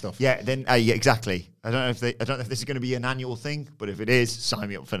magic stuff. Yeah, then yeah, exactly. I don't know if this is going to be an annual thing, but if it is, sign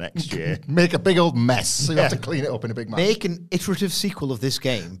me up for next year. Make a big old mess, so you have to clean it up in a big match. Make an iterative sequel of this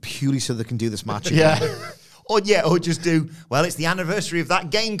game purely so they can do this match Yeah. again. Or just do, well, it's the anniversary of that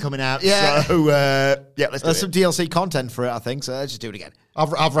game coming out, Yeah. so let's do There's it. some DLC content for it, I think, so let's just do it again.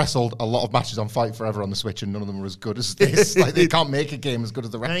 I've wrestled a lot of matches on Fight Forever on the Switch, and none of them were as good as this. Like, they can't make a game as good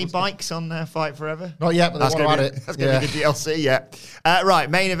as the rest. Any bikes on Fight Forever? Not yet, but That's they want going to to add it. That's going to be the DLC, yeah. Right,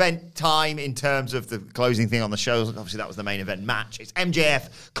 main event time in terms of the closing thing on the show. Obviously, that was the main event match. It's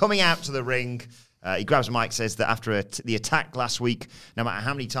MJF coming out to the ring. He grabs a mic, says that after the attack last week, no matter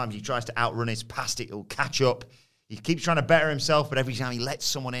how many times he tries to outrun his past, it'll catch up. He keeps trying to better himself, but every time he lets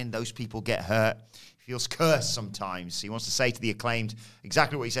someone in, those people get hurt. He feels cursed sometimes. He wants to say to the Acclaimed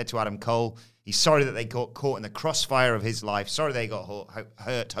exactly what he said to Adam Cole. He's sorry that they got caught in the crossfire of his life. Sorry they got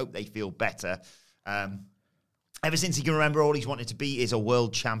hurt. Hope they feel better. Ever since he can remember, all he's wanted to be is a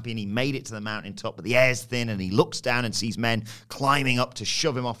world champion. He made it to the mountaintop, but the air's thin, and he looks down and sees men climbing up to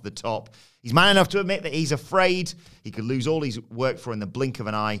shove him off the top. He's man enough to admit that he's afraid. He could lose all he's worked for in the blink of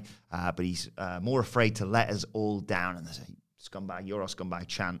an eye, but he's more afraid to let us all down. And there's a scumbag, you're a scumbag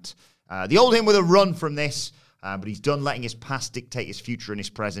chant. The old him with a run from this, but he's done letting his past dictate his future and his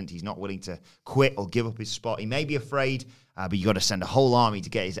present. He's not willing to quit or give up his spot. He may be afraid, but you got to send a whole army to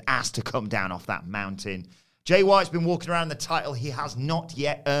get his ass to come down off that mountain. Jay White's been walking around the title he has not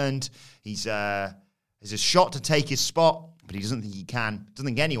yet earned. He's a shot to take his spot, but he doesn't think he can. Doesn't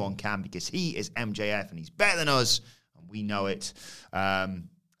think anyone can, because he is MJF and he's better than us, and we know it. And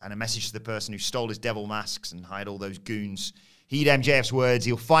a message to the person who stole his devil masks and hired all those goons. Heed MJF's words.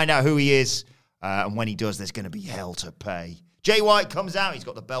 He'll find out who he is, and when he does, there's going to be hell to pay. Jay White comes out. He's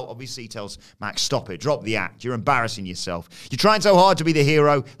got the belt. Obviously, he tells Max, stop it. Drop the act. You're embarrassing yourself. You're trying so hard to be the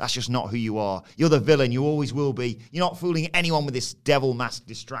hero. That's just not who you are. You're the villain. You always will be. You're not fooling anyone with this devil mask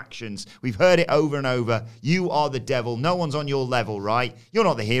distractions. We've heard it over and over. You are the devil. No one's on your level, right? You're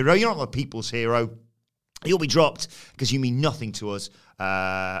not the hero. You're not the people's hero. You'll be dropped because you mean nothing to us.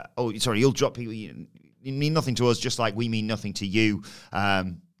 You'll drop people. You mean nothing to us, just like we mean nothing to you.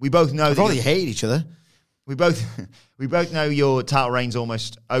 We both know that you hate each other. We both know your title reign's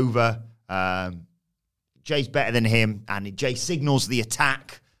almost over. Jay's better than him, and Jay signals the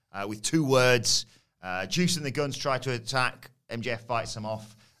attack with 2 words. Juice and the Guns try to attack. MJF fights them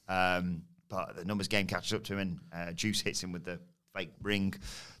off, but the numbers game catches up to him, and Juice hits him with the fake ring.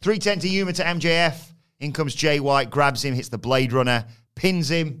 310 to Yuma to MJF. In comes Jay White, grabs him, hits the Blade Runner, pins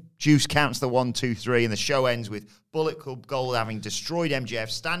him. Juice counts the 1, 2, 3, and the show ends with Bullet Club Gold having destroyed MJF,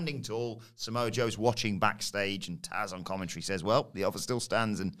 standing tall. Samoa Joe's watching backstage, and Taz on commentary says, well, the offer still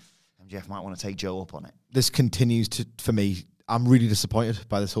stands, and MJF might want to take Joe up on it. This continues to, for me, I'm really disappointed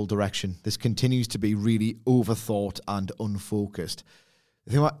by this whole direction. This continues to be really overthought and unfocused.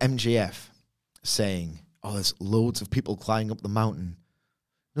 The thing about MJF saying, oh, there's loads of people climbing up the mountain.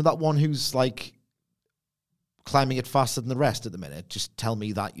 You know that one who's like climbing it faster than the rest at the minute? Just tell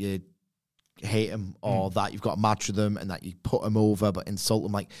me that you hate him, or that you've got a match with him and that you put him over but insult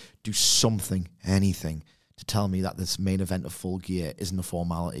him. Like, do something, anything, to tell me that this main event of Full Gear isn't a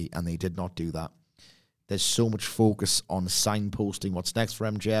formality, and they did not do that. There's so much focus on signposting what's next for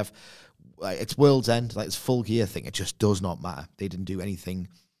MJF. It's World's End, like this Full Gear thing. It just does not matter. They didn't do anything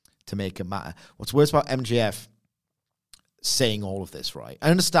to make it matter. What's worse about MJF saying all of this, right? I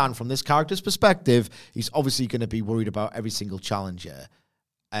understand from this character's perspective, he's obviously going to be worried about every single challenger.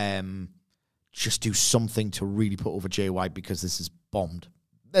 Just do something to really put over Jay White, because this is bombed.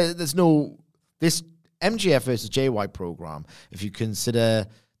 There's no... This MJF versus Jay White program, if you consider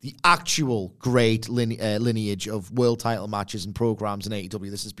the actual great lineage of world title matches and programs in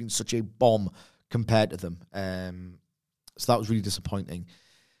AEW, this has been such a bomb compared to them. So that was really disappointing.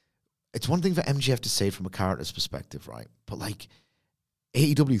 It's one thing for MJF to say it from a character's perspective, right? But like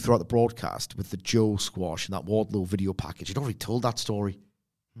AEW throughout the broadcast with the Joe squash and that Wardlow video package, he'd already told that story.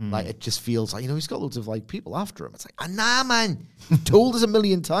 Like, it just feels like, he's got loads of like people after him. It's like, nah, man, told us a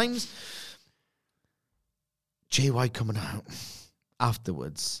million times. Jay White coming out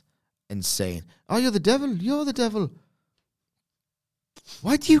afterwards and saying, oh, you're the devil.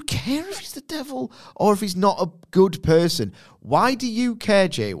 Why do you care if he's the devil or if he's not a good person? Why do you care,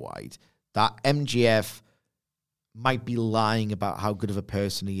 Jay White, that MJF might be lying about how good of a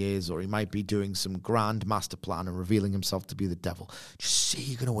person he is, or he might be doing some grand master plan and revealing himself to be the devil? Just say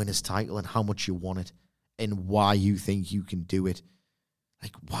you're going to win his title and how much you want it and why you think you can do it.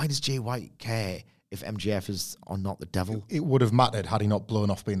 Like, why does Jay White care if MJF is or not the devil? It would have mattered had he not blown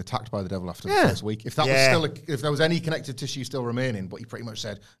off being attacked by the devil after the first week. If that was still, if there was any connective tissue still remaining, but he pretty much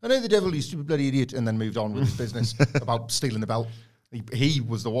said, I know the devil, you stupid bloody idiot, and then moved on with his business about stealing the belt. He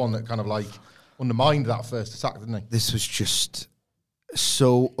was the one that kind of like undermined that first attack, didn't he? This was just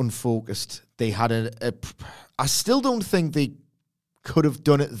so unfocused. They had I still don't think they could have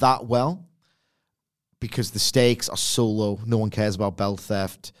done it that well because the stakes are so low. No one cares about belt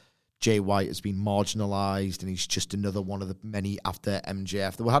theft. Jay White has been marginalized, and he's just another one of the many after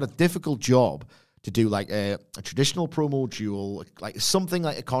MJF. They had a difficult job to do like a traditional promo duel, like something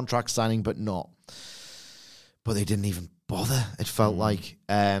like a contract signing, but not. But they didn't even bother. It felt like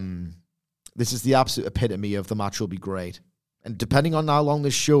this is the absolute epitome of the match will be great. And depending on how long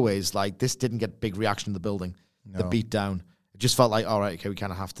this show is, like this didn't get big reaction in the building. No. The beat down. It just felt like, all right, okay, we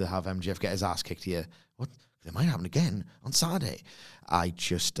kind of have to have MJF get his ass kicked here. What? It might happen again on Saturday. I'm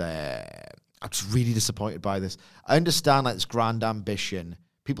just really disappointed by this. I understand like this grand ambition.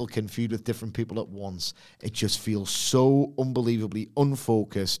 People can feud with different people at once. It just feels so unbelievably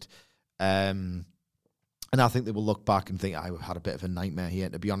unfocused. And I think they will look back and think, I had a bit of a nightmare here.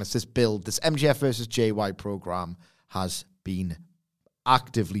 To be honest, this MJF versus Jay White program has been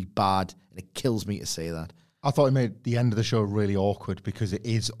actively bad, and it kills me to say that. I thought it made the end of the show really awkward because it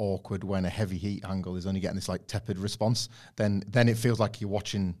is awkward when a heavy heat angle is only getting this like tepid response. Then it feels like you're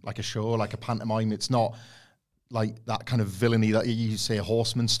watching like a show, like a pantomime. It's not like that kind of villainy that you say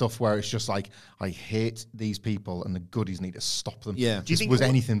Horseman stuff where it's just like, I hate these people and the goodies need to stop them. Yeah. Do you think it was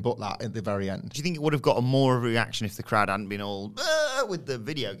anything but that at the very end? Do you think it would have got a more of a reaction if the crowd hadn't been all with the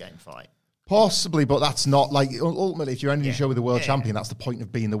video game fight? Possibly, but that's not like ultimately. If you're ending the show with the world champion, that's the point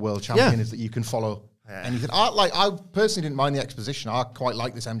of being the world champion is that you can follow anything. I personally didn't mind the exposition. I quite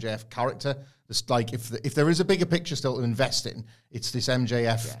like this MJF character. It's like if there is a bigger picture still to invest in, it's this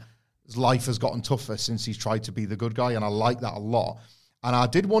MJF. Yeah. His life has gotten tougher since he's tried to be the good guy, and I like that a lot. And I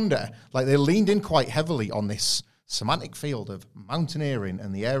did wonder, like they leaned in quite heavily on this semantic field of mountaineering,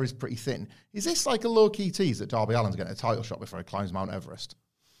 and the air is pretty thin. Is this like a low-key tease that Darby Allin's getting a title shot before he climbs Mount Everest?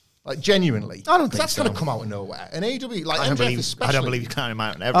 Like, genuinely. I don't think that's so. going to come out of nowhere. And AEW, like, I don't MJF believe he's climbing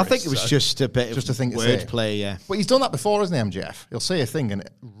Mount Everest. I think it was just a bit of wordplay, yeah. But he's done that before, hasn't he, MJF? He'll say a thing and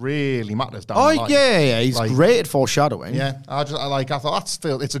it really matters down the line. Yeah. He's like, great at foreshadowing. Yeah. I thought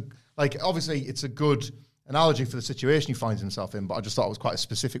obviously it's a good analogy for the situation he finds himself in, but I just thought it was quite a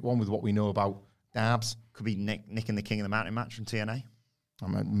specific one with what we know about Dabs. Could be Nick and the King of the Mountain match from TNA. I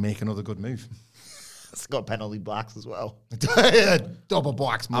might make another good move. It's got penalty blacks as well. Double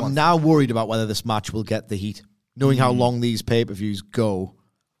blacks. I'm now worried about whether this match will get the heat. Knowing how long these pay-per-views go,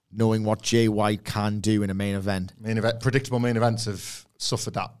 knowing what Jay White can do in a main event. Predictable main events have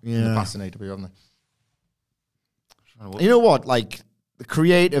suffered that in the past in AEW, haven't they? You know what? Like, the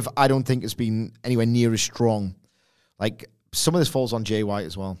creative, I don't think has been anywhere near as strong. Like, some of this falls on Jay White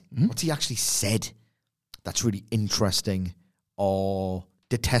as well. Mm-hmm. What's he actually said that's really interesting or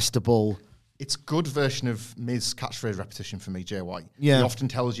detestable? It's good version of Miz catchphrase repetition for me, Jay White. Yeah. He often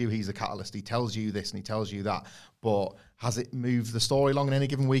tells you he's the catalyst. He tells you this and he tells you that. But has it moved the story along in any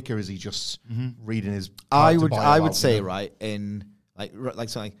given week, or is he just reading his? I would say right in like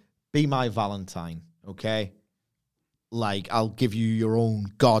something. Be my Valentine, okay? Like, I'll give you your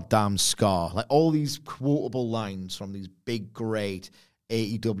own goddamn scar. Like, all these quotable lines from these big, great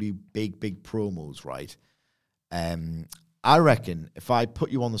AEW big promos, right? I reckon if I put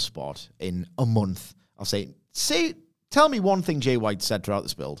you on the spot in a month, I'll say, tell me one thing Jay White said throughout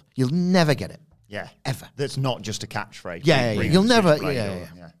this build. You'll never get it. Yeah. Ever. That's not just a catchphrase. Yeah. You'll never, yeah.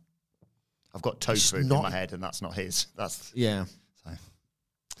 I've got tofu in my head, and that's not his. That's yeah. So.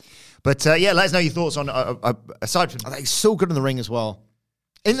 But let us know your thoughts on aside from. He's so good in the ring as well.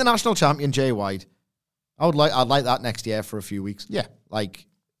 International champion Jay White. I'd like that next year for a few weeks. Yeah, like,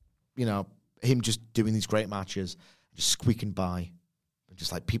 you know, him just doing these great matches, just squeaking by, and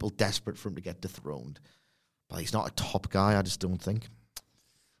just like people desperate for him to get dethroned. But he's not a top guy. I just don't think.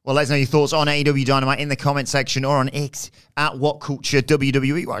 Well, let us know your thoughts on AEW Dynamite in the comment section or on X at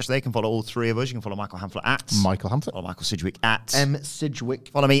WhatCultureWWE. Watch, they can follow all three of us. You can follow Michael Hamflett at Michael Hamflett. Follow Michael Sidgwick at Sidgwick.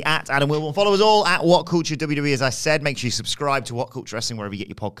 Follow me at Adam Wilborn. Follow us all at WhatCultureWWE. As I said, make sure you subscribe to What Culture Wrestling wherever you get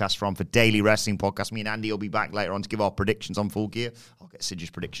your podcasts from for daily wrestling podcasts. Me and Andy will be back later on to give our predictions on Full Gear. I'll get Sidge's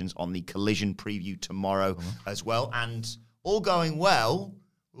predictions on the Collision preview tomorrow as well. And all going well,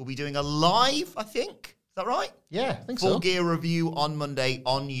 we'll be doing a live, I think. Is that right? Yeah, I think Full Gear review on Monday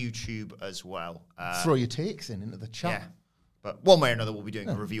on YouTube as well. Throw your takes into the chat. Yeah. But one way or another, we'll be doing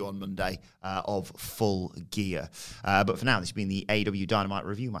a review on Monday of Full Gear. But for now, this has been the AEW Dynamite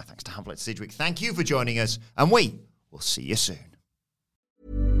review. My thanks to Hamflett Sidgwick. Thank you for joining us, and we will see you soon.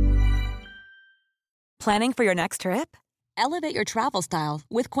 Planning for your next trip? Elevate your travel style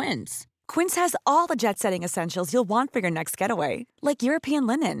with Quince. Quince has all the jet-setting essentials you'll want for your next getaway, like European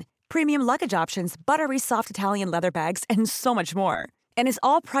linen, premium luggage options, buttery soft Italian leather bags, and so much more. And is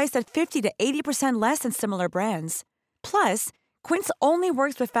all priced at 50 to 80% less than similar brands. Plus, Quince only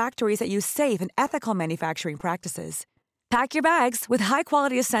works with factories that use safe and ethical manufacturing practices. Pack your bags with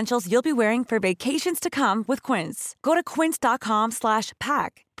high-quality essentials you'll be wearing for vacations to come with Quince. Go to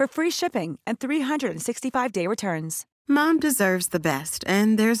quince.com/pack for free shipping and 365-day returns. Mom deserves the best,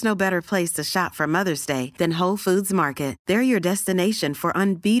 and there's no better place to shop for Mother's Day than Whole Foods Market. They're your destination for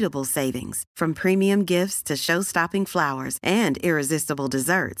unbeatable savings, from premium gifts to show-stopping flowers and irresistible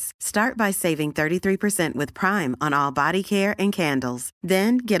desserts. Start by saving 33% with Prime on all body care and candles.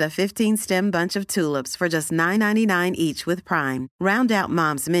 Then get a 15-stem bunch of tulips for just $9.99 each with Prime. Round out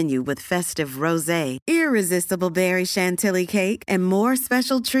Mom's menu with festive rosé, irresistible berry chantilly cake, and more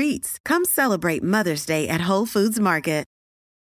special treats. Come celebrate Mother's Day at Whole Foods Market.